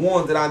 Because the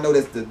ones that I know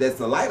that's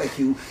the lighter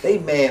hue, they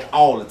mad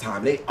all the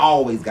time. They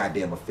always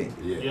goddamn offended.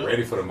 Yeah.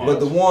 Ready for the march.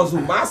 But the ones who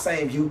my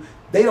same hue,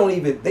 they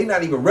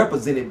not even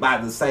represented by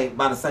the same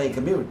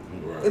community.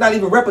 Right. They're not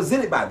even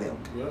represented by them.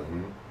 Yeah.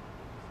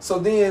 So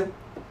then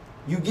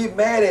you get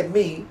mad at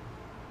me,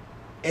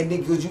 and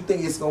then because you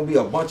think it's gonna be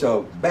a bunch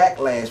of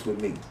backlash with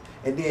me,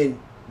 and then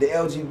the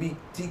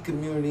LGBT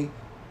community,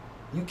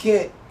 you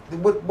can't.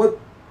 What?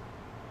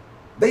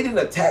 They didn't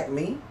attack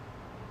me.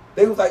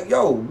 They was like,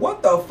 "Yo,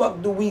 what the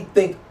fuck do we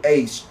think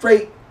a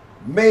straight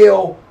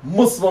male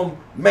Muslim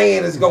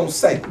man is gonna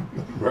say?"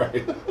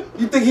 Right.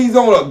 You think he's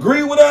gonna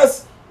agree with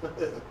us?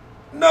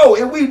 No,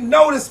 and we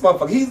know this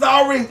motherfucker. He's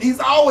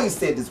always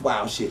said this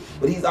wild shit,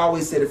 but he's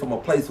always said it from a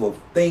place of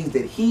things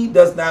that he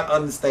does not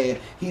understand.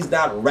 He's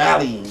not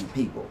rallying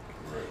people.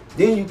 Right.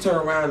 Then you turn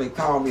around and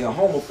call me a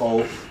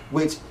homophobe,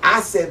 which I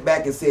sat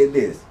back and said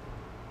this.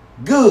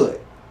 Good.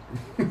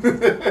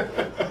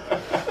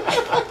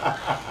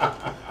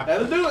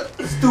 That'll do it.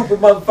 Stupid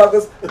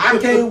motherfuckers. I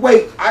can't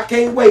wait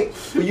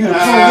for you to prove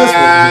this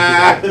one.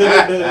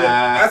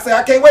 I said,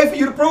 I can't wait for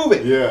you to prove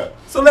it. Yeah.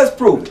 So let's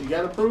prove it. You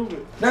gotta prove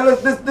it. Now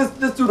let's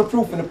do the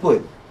proof in the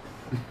pudding.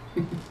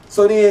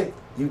 So then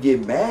you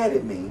get mad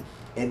at me,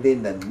 and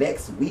then the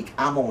next week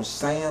I'm on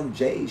Sam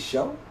J's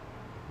show.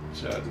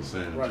 Shout out to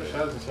Sam Right, J.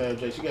 shout out to Sam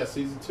J. She got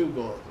season 2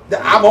 going.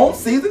 I'm on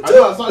season 2, I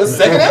know, I saw the that.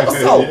 second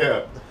episode.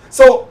 Yeah.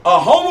 So a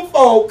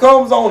homophobe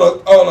comes on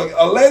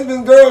a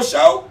lesbian girl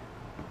show.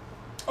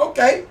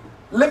 Okay,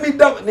 let me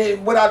double.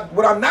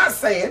 What I'm not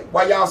saying,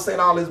 while y'all saying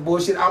all this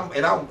bullshit,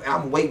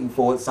 I'm waiting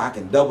for it so I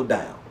can double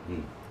down.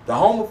 The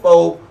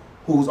homophobe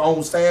who's on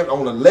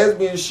a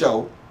lesbian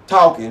show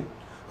talking,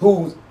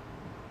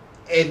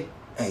 hey,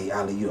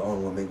 Ali, you the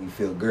only one make me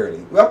feel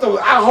girly. I'm talking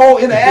our whole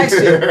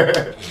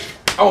interaction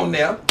on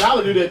there.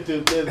 Dollar do that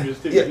to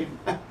lesbians too. Yeah.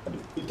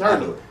 He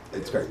turned them.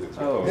 It's crazy.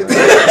 Oh. They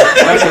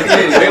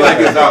like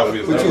his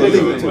outfits. But you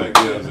illegal too. Like,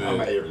 I'm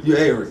an Aries. You're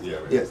Aries. Yeah,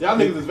 right. Yes. Y'all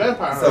niggas is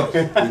vampire So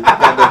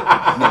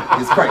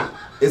hunters. it's crazy.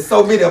 It's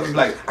so many of them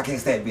like, I can't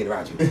stand being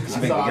around you. You I make saw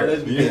me a girly.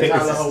 lesbian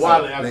Tyler her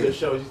wallet after the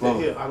show. She said, Mama.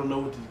 "Here, I don't know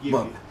what to give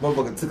you."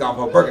 Motherfucker took off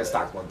her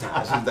Birkenstocks one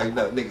time. She was like,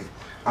 "No, nigga,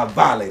 I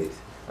violated.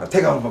 I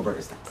take off my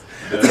Birkenstocks."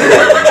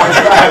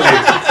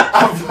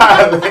 I'm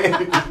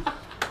violated.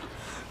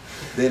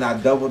 Then I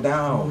double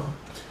down.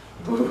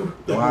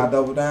 Why I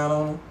double down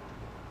on him?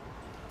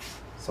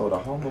 So the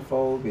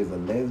homophobe is a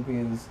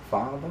lesbian's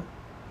father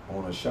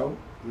on a show.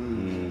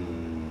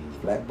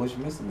 Flatbush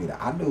misdemeanor.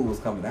 I knew it was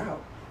coming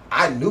out.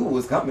 I knew it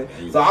was coming.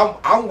 So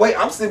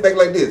I'm sitting back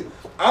like this.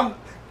 While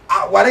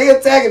they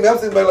attacking me, I'm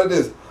sitting back like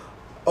this.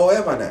 Oh,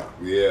 am I now?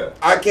 Yeah.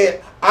 I can't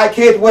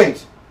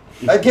wait.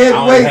 I can't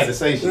I wait had to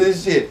say for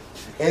this shit.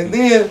 And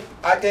then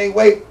I can't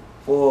wait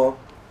for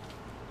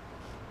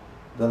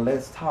the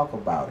let's talk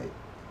about it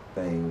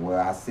thing where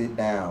I sit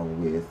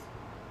down with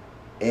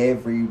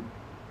every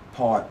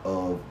part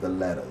of the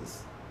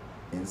letters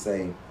and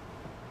say,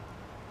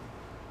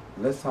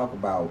 let's talk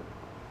about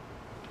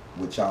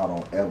what y'all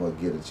don't ever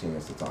get a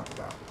chance to talk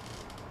about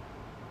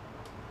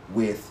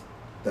with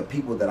the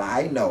people that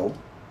I know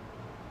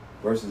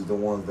versus the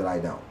ones that I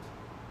don't.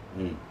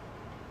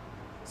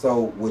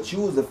 So what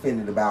you was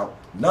offended about,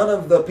 none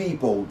of the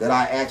people that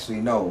I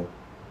actually know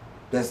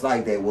that's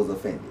like that was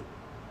offended.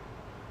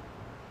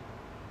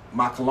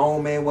 My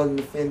cologne man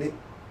wasn't offended.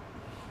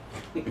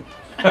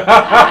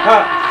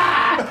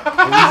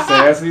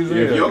 Sassy as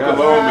If hell. your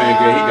cologne man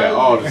gay, he got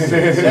all the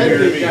sense. That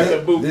nigga got the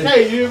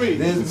bouquet, you hear me?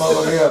 This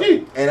motherfucker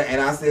here,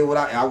 and I said,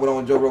 I went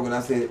on Joe Rogan.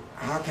 I said,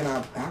 how can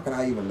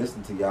I even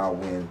listen to y'all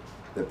when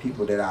the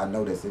people that I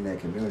know that's in that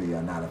community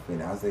are not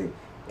offended? I said,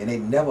 and they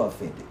never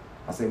offended.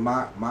 I said,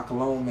 my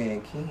cologne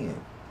man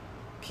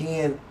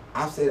Ken,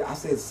 I've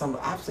said some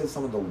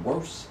of the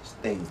worst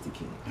things to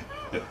Ken.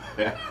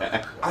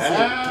 I said,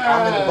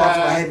 I'm in the box.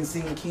 I hadn't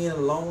seen Ken in a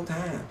long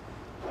time,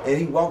 and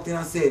he walked in.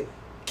 I said,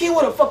 Ken,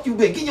 where the fuck you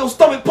been? Get your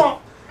stomach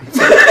pumped.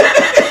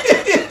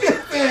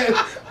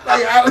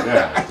 Like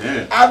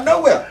out of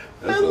nowhere.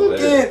 That's a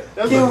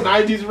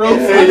 90s road.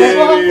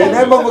 And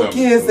that motherfucker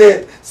Ken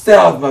said, "Stay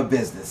off my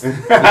business."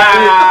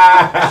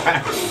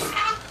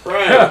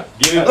 Right.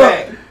 Get it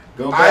back.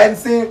 Go back. I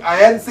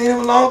hadn't seen him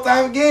in a long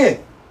time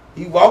again.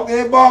 He walked in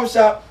that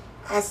barbershop.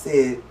 I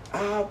said,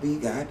 "I'll be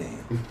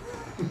goddamn."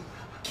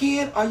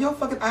 Ken, are your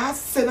fucking eyes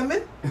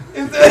cinnamon?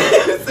 He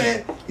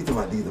said, these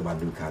are my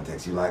new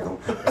contacts. You like them?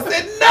 I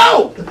said,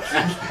 no.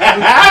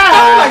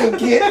 I like them,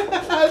 Ken.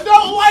 I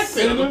don't like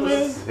cinnamon.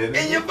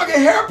 And your fucking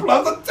hair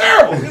plugs are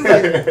terrible. He's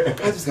like,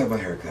 I just got my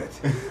hair cut.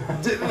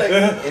 And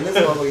this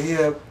motherfucker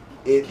here,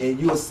 and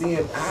you'll see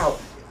him out.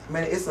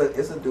 Man, it's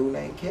a dude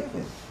named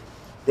Kevin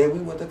that we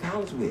went to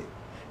college with.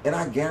 And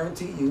I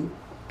guarantee you,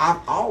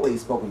 I've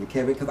always spoken to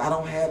Kevin because I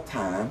don't have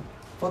time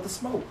for the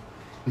smoke.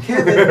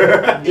 Kevin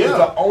is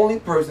the only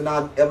person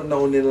I've ever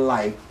known in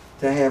life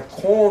to have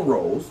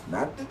cornrows,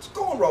 not just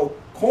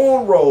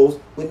cornrows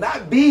with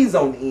not beads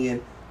on the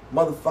end,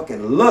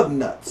 motherfucking lug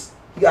nuts.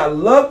 He got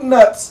lug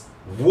nuts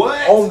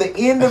on the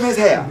end of his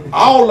hair,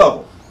 all of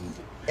them.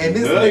 And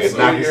this nigga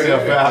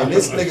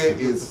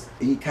is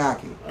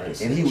cocky, and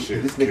this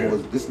nigga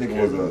was a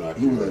cheerleader.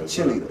 He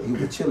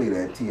was a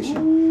cheerleader at TSU,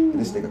 and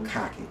this nigga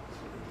cocky.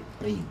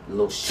 And he a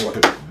little short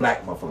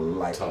black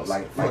motherfucker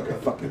like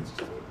fucking.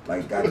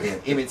 Like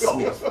goddamn Emmett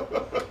Smith.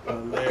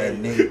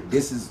 And then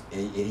this is,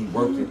 and he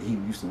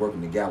used to work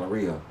in the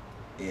Galleria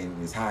in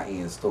his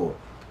high-end store.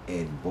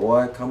 And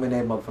boy, come in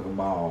that motherfucking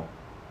mall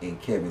and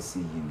Kevin see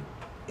you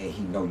and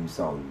he know you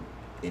saw you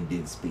and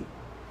didn't speak.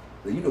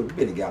 So you know, you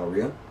been in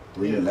Galleria,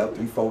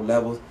 3, 4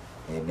 levels,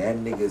 and that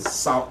nigga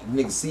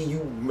see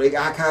you, make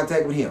eye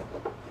contact with him,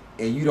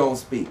 and you don't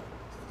speak.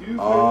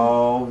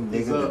 Oh,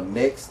 nigga, the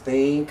next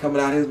thing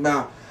coming out of his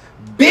mouth,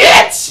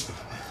 bitch!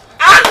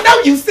 I know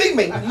you see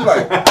me. You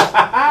like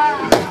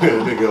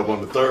nigga up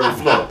on the 3rd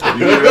floor.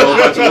 You hear all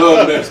about your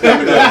love that's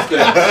coming down the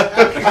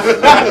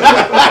steps.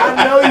 I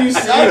know you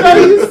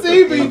see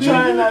me.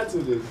 Trying not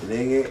to do.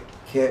 Nigga,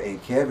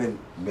 Kevin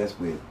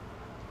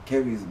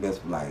used to mess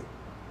with like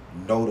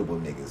notable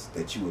niggas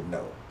that you would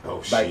know.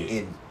 Oh shit.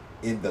 Like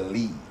in the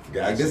league.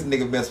 Gotcha. Like this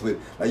nigga mess with,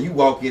 like you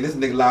walk in, this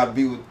nigga live to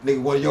be with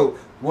nigga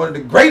one of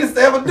the greatest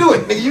to ever do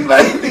it. Nigga, you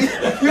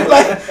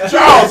like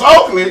Charles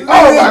Oakley. Nigga,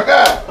 Oh my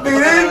God. Nigga,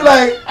 then you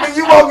like, nigga,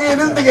 you walk in,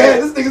 this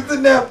nigga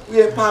sitting there. We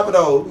had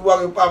Papados. We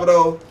walk in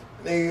Papados,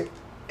 nigga,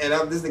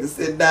 and this nigga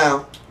sitting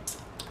down.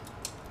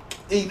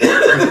 Eat.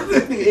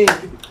 This nigga eat.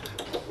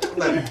 I'm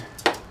like,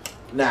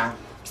 nah,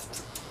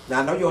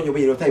 I know you're on your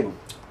way to the table.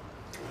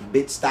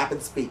 Bitch, stop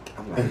and speak.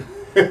 I'm like,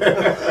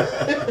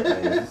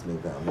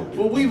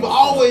 well, we've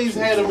always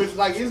had them.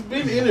 Like it's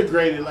been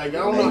integrated. Like I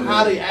don't know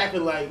how they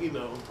acting like, you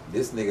know.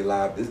 This nigga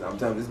live. I'm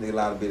telling you, this nigga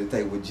live to be the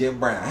table with Jim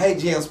Brown. Hey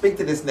Jim, speak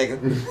to this nigga.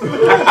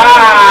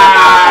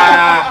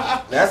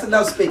 That's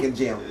enough speaking,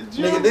 Jim.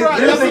 Nigga,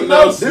 this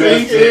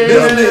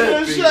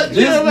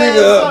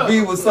nigga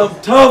be with some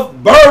tough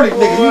birdie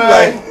nigga. You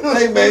like,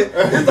 hey man,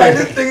 it's like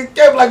this nigga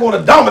kept like want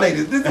to dominate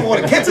it. This nigga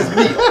want to catch his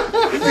meal.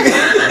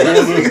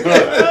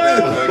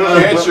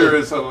 Catcher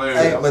is hilarious.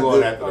 Hey, I'm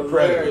going after the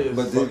predator.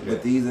 But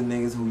these are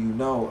niggas who you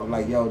know. I'm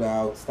like, yo,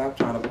 dog, stop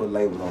trying to put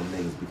labels on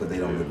niggas because they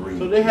don't agree.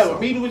 So they have a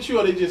meeting with you,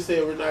 or they just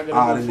said we're not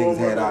gonna move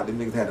forward? Them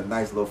niggas had a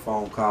nice little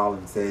phone call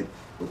and said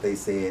what they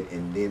said,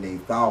 and then they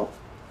thought,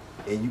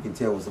 and you can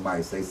tell when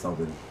somebody say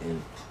something,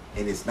 and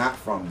it's not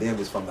from them,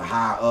 it's from the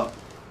high up,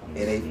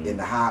 and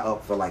the high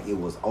up felt like it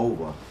was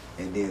over,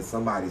 and then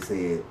somebody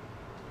said,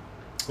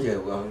 yeah,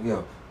 well, you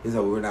know, it's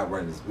over. We're not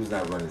running this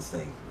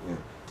thing. Yeah.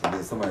 And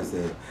then somebody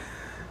said,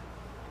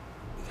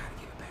 we gotta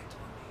give it back to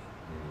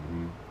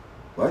him.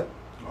 What?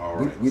 All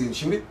right. We didn't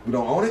shoot it. We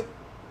don't own it.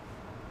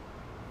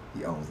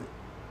 He owns it.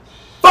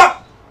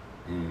 Fuck!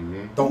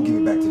 Don't give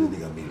it back to the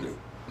nigga immediately.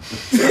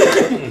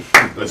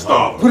 Let's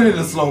stop. Put it in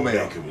a slow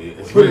man. Put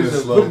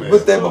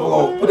that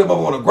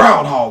motherfucker on a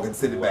groundhog and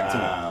send it back to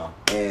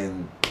him.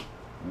 And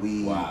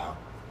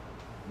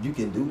you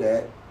can do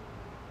that.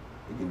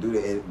 You can do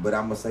that. But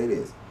I'm gonna say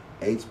this: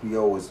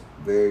 HBO was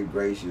very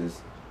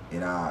gracious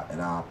in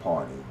our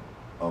parting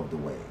of the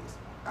ways.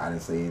 I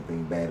didn't say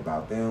anything bad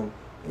about them.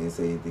 They didn't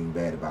say anything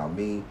bad about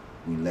me.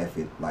 We left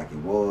it like it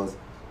was.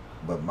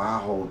 But my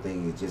whole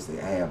thing is just to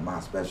have my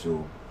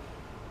special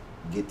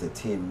get to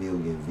 10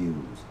 million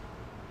views.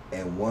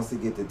 And once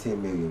it get to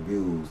 10 million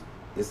views,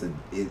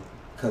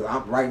 Cause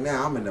right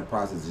now I'm in the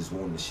process of just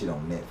wanting the shit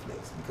on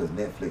Netflix because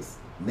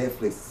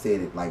Netflix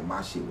said it like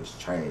my shit was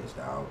trash,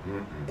 dog.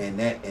 And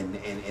that and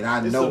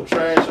I It's know some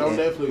trash on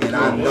Netflix. And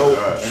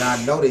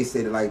I know they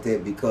said it like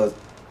that because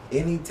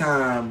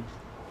anytime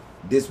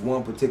this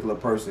one particular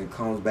person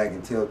comes back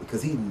and tells,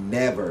 because he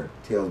never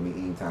tells me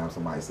anytime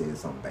somebody says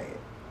something bad,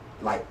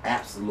 like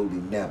absolutely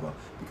never,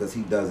 because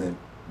he doesn't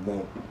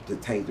want to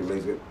taint the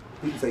relationship.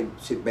 People say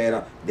shit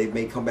bad, they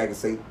may come back and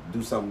say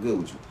do something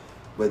good with you.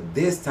 But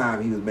this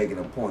time he was making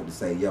a point to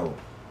say, yo,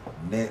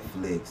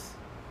 Netflix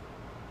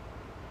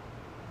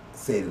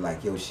said it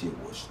like your shit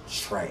was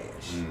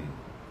trash.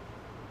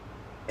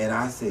 And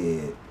I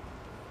said,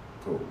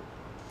 cool.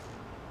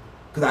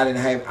 Cause I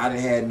didn't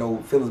have no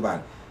feelings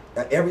about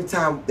it. Every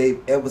time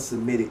they've ever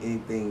submitted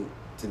anything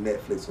to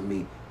Netflix for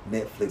me,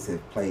 Netflix has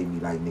played me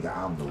like, nigga,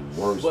 I'm the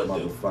worst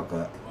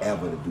motherfucker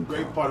ever to do.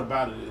 Great part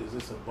about it is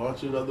it's a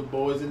bunch of other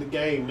boys in the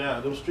game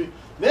now.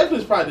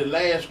 Netflix probably the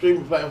last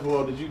streaming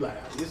platform that you like.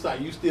 It's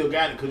like you still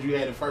got it because you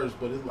had it first,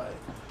 but it's like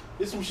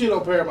there's some shit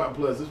on Paramount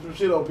Plus. There's some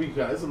shit on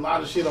Peacock. There's a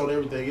lot of shit on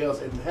everything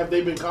else. And have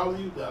they been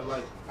calling you?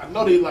 Like I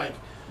know they like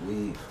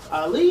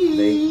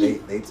Ali.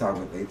 They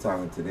talking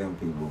to them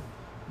people,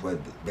 but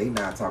they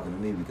not talking to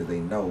me because they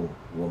know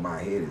where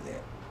my head is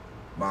at.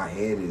 My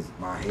head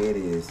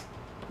is.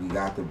 We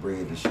got the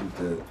bread to shoot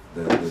the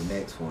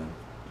next one.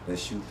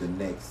 Let's shoot the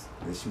next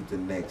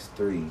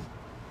 3.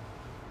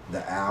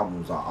 The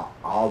albums are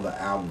all the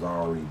albums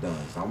are already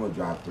done. So I'm gonna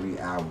drop 3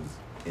 albums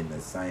at the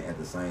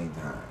same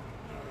time.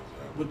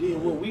 But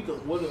then what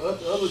the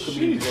other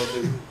comedians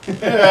gonna do?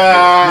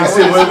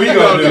 What we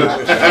gonna do?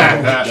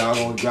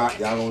 y'all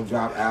gonna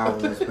drop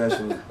albums and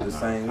specials the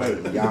same way.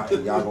 Y'all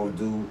gonna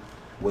do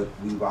what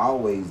we've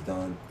always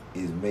done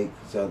is make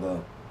each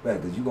other.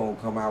 Because you gonna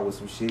come out with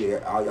some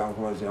shit, all y'all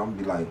come out with shit, I'm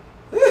gonna be like,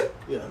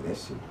 yeah, that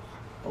shit.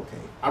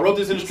 Okay. I wrote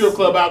this in the strip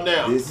club out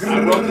now. I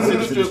wrote this in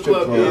the strip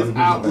club is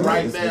out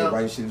right now.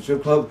 Right shit in the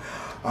strip club.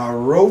 I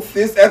wrote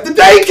this at the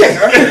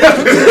daycare.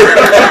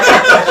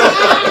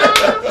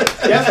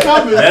 That's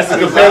coming. That's the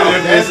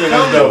competitiveness in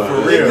this though,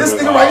 for real. This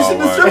nigga right shit in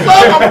the strip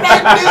club. I'm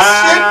writing this shit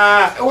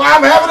while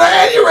I'm having an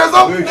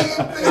aneurysm.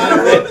 I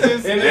wrote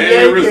this in the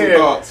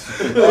daycare.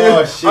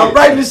 Oh shit! I'm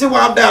writing this shit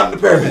while I'm down in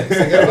the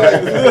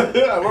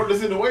paramedics. I wrote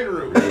this in the waiting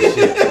room. But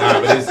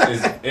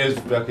it's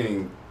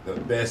fucking the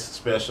best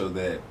special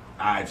that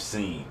I've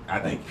seen. I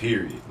think.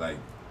 Period. Like,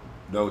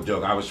 no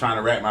joke. I was trying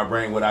to wrap my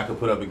brain what I could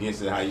put up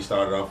against it. How you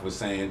started off with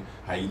saying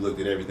how you looked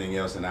at everything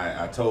else, and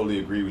I totally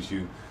agree with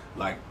you.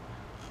 Like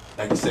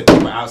you said,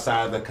 from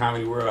outside the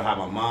comedy world, how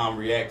my mom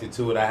reacted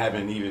to it. I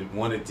haven't even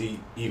wanted to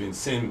even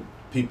send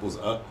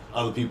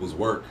other people's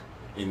work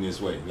in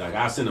this way. Like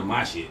I send them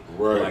my shit.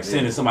 Right. Like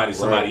sending somebody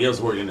else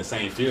work in the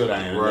same field I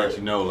am and let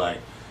you know like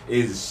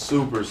it's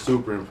super,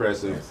 super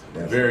impressive,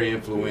 very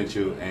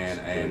influential,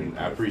 and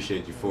I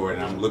appreciate you for it.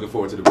 And I'm looking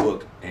forward to the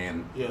book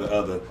and the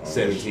other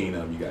 17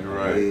 of them you got.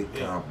 Right. Big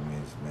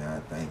compliments, man.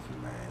 I thank you,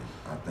 man.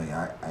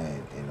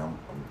 And I'm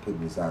putting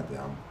this out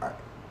there.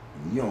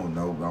 You don't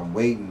know, but I'm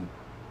waiting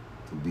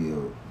to be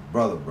a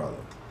brother.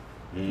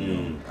 You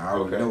know, I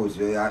already know what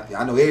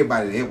I know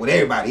everybody what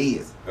everybody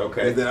is.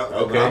 Okay.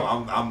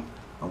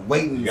 I'm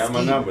waiting. You got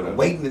my number, though. I'm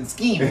waiting and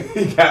scheming.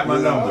 You got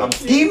my number. I'm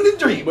scheming and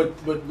dreaming.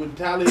 But when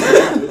Tyler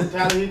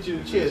hit you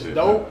in the chest,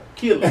 don't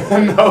kill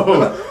him.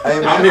 No. Hey,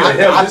 man, I'm here to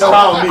help. Just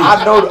call me.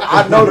 I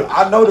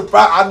know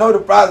the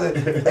process.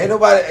 Ain't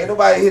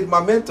nobody hit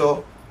my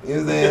mentor. You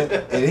know what I'm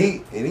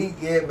saying? And he,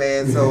 yeah,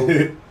 man. So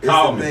it's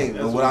Call the me. thing.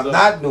 That's But what I'm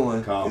not doing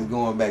is Call me.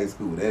 going back to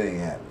school. That ain't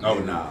happening. Oh,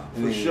 nah.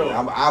 For sure.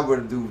 I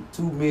would do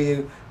 2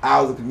 million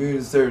hours of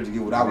community service to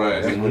get what I want.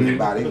 Right. That's what it's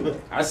about anyway.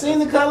 I seen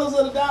the colors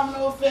of the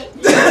domino effect.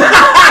 I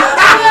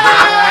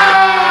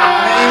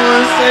ain't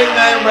want to say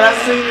nothing, but I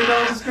seen it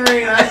on the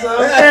screen. I said,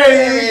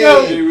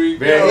 okay, here we go.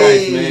 Very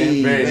nice,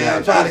 man. Very nice.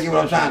 I'm trying to get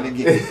what I'm trying to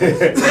get.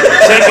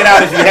 Check it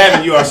out if you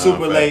haven't. You are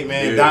super late,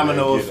 man. Yeah,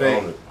 Domino man, get on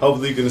effect. it.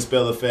 Hopefully you can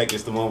spell effect.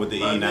 It's the one with the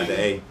E, not the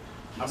A.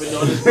 I've been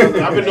knowing this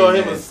brother. I've been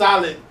knowing him a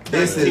solid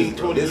This 19,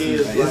 20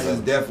 years. This is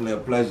definitely a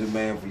pleasure,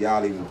 man, for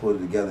y'all to even put it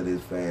together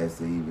this fast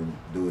to even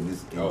doing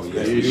this. Oh, yeah.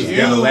 especially You was you,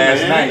 together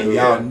last man. night. in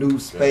y'all new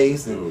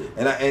space, Dude.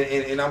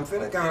 and I'm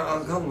feeling kind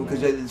of uncomfortable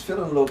because it's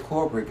feeling a little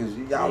corporate because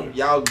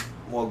y'all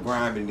more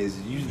grimy than this.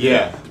 You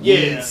Yeah.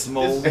 weed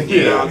smoke. This-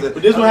 you know what I'm saying?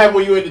 But this what happened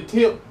when you were in the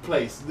tip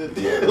place. When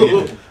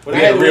We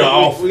had real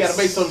office. we got to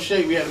make something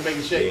shake. We had to make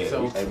it shake. Yeah.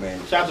 So Hey, man.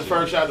 shout out to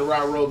Ferg, shout out to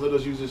Rock Rose. Let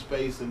us use this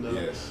space. And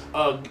Yes.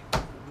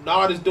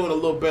 Nard is doing a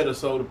little better.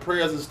 So the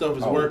prayers and stuff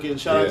is working.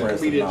 Shout out to Prayers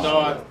comedian and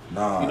Nard.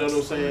 Nard. You know what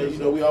I'm saying? You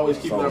know we always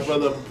keeping our So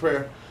brother up in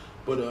prayer.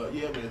 But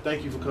yeah, man,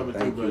 thank you for coming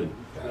Thank through, you.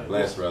 buddy. God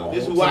bless, brother.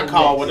 This is who I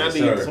call when Yes, I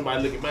need sir.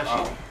 somebody to look at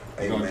my shit.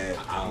 Hey, man.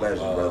 Pleasure,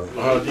 brother.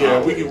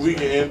 Yeah, we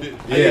can end it.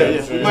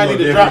 Yeah. We might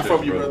need a drop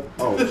from you, brother.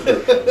 Oh,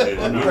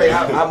 Craig,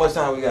 how much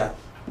time we got?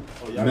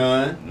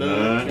 None.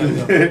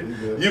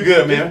 None. You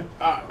good, man?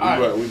 All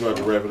right. We about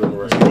to wrap it up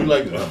right here. We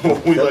like to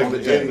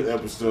end the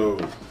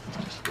episode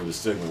with a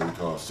segment we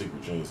call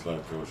Secret Genius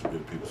Life Coach.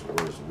 Give people some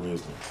words of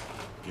wisdom.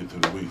 Get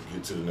through the week.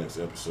 Get to the next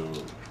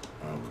episode.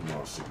 Come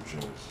on, Secret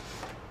Genius.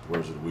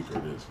 Words of the week are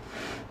this.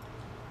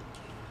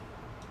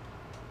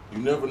 You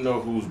never know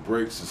whose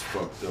brakes is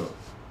fucked up.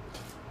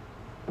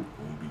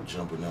 When you be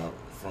jumping out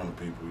in front of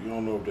people, you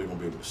don't know if they're gonna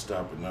be able to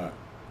stop or not.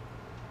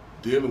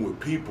 Dealing with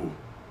people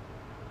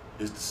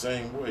is the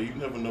same way. You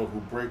never know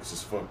who brakes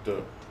is fucked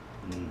up.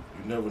 You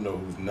never know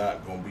who's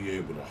not gonna be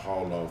able to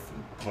haul off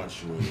and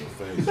punch you in your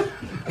face.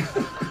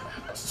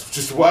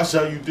 Just watch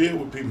how you deal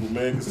with people,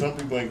 man, because some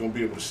people ain't gonna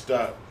be able to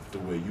stop the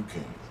way you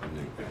can.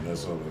 And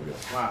that's all I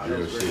got. Wow, Real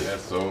that's shit. great.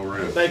 That's so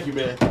real. Thank you,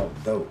 man.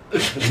 Dope.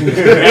 Everybody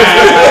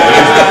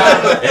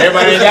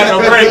ain't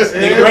got no brakes.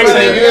 Nigga, brakes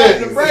ain't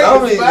good. Some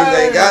niggas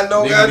ain't got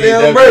no Nigga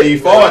goddamn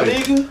need break.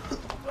 WD-40.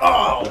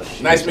 Oh,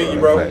 nice meeting you,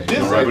 bro. This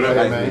Right with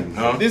that, man.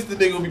 Huh? This the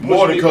nigga will be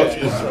More pushing than me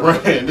culture back. is the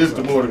brand. This is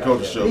the More Than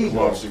Culture show. Come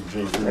on, see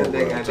Dreams.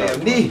 That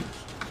goddamn knee.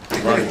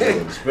 Ronnie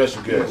Jordan,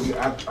 special guest.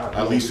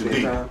 Ali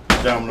Siddiq.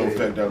 Domino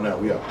Effect out now.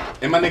 We out.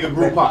 And my nigga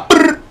Group Pop.